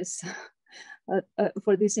about this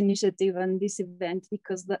for this initiative and this event,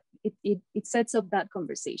 because it sets up that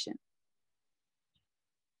conversation.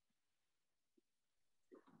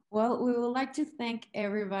 Well, we would like to thank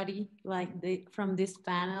everybody from this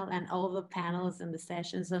panel and all the panels and the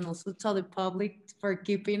sessions, and also to the public for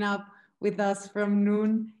keeping up with us from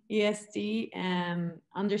noon EST and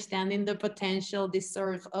understanding the potential this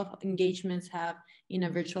sort of engagements have in a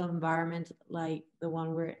virtual environment like the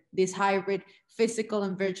one this hybrid physical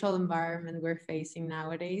and virtual environment we're facing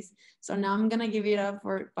nowadays. So now I'm gonna give it up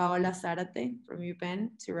for Paola Zarate from UPenn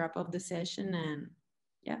to wrap up the session, and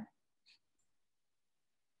yeah.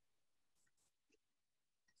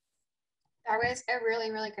 That was a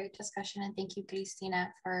really, really great discussion, and thank you,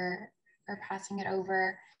 Cristina, for passing it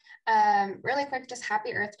over. Really quick, just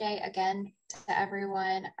happy Earth Day again to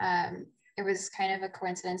everyone. It was kind of a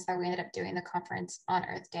coincidence that we ended up doing the conference on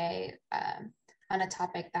Earth Day on a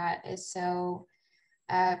topic that is so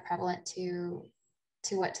prevalent to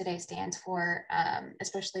what today stands for,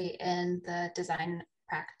 especially in the design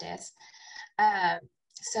practice.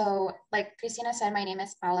 So like Cristina said, my name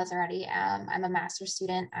is Paola Zarate. I'm a master's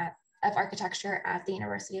student at of Architecture at the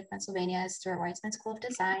University of Pennsylvania's Stuart Weitzman School of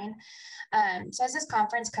Design. So as this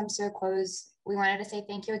conference comes to a close, we wanted to say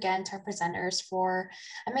thank you again to our presenters for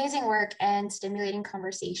amazing work and stimulating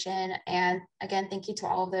conversation. And again, thank you to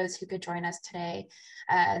all of those who could join us today.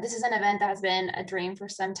 This is an event that has been a dream for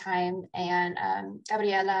some time, and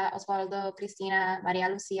Gabriela, Osvaldo, Cristina, Maria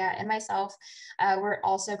Lucia, and myself, we're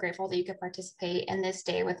also grateful that you could participate in this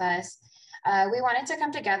day with us. We wanted to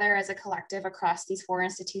come together as a collective across these 4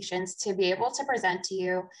 institutions to be able to present to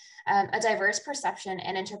you a diverse perception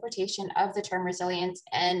and interpretation of the term resilience,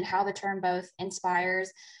 and how the term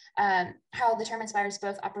inspires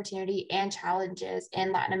both opportunity and challenges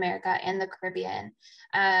in Latin America and the Caribbean.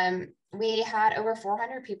 We had over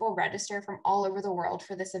 400 people register from all over the world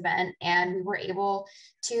for this event, and we were able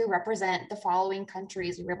to represent the following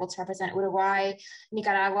countries. We were able to represent Uruguay,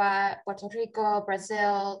 Nicaragua, Puerto Rico,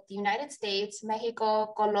 Brazil, the United States,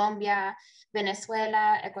 Mexico, Colombia,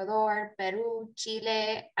 Venezuela, Ecuador, Peru,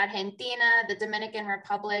 Chile, Argentina, the Dominican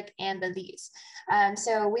Republic, and Belize.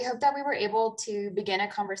 So we hope that we were able to begin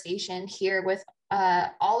a conversation here with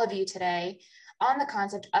all of you today on the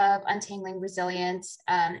concept of untangling resilience,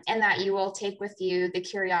 and that you will take with you the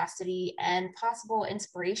curiosity and possible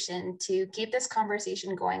inspiration to keep this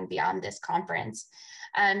conversation going beyond this conference.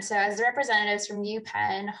 So as the representatives from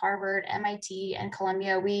UPenn, Harvard, MIT, and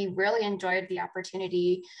Columbia, we really enjoyed the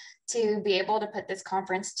opportunity to be able to put this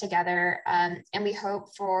conference together, and we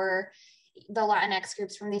hope for the Latinx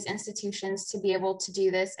groups from these institutions to be able to do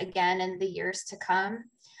this again in the years to come.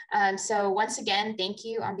 So once again, thank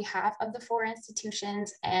you on behalf of the 4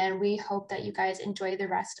 institutions, and we hope that you guys enjoy the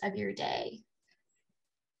rest of your day.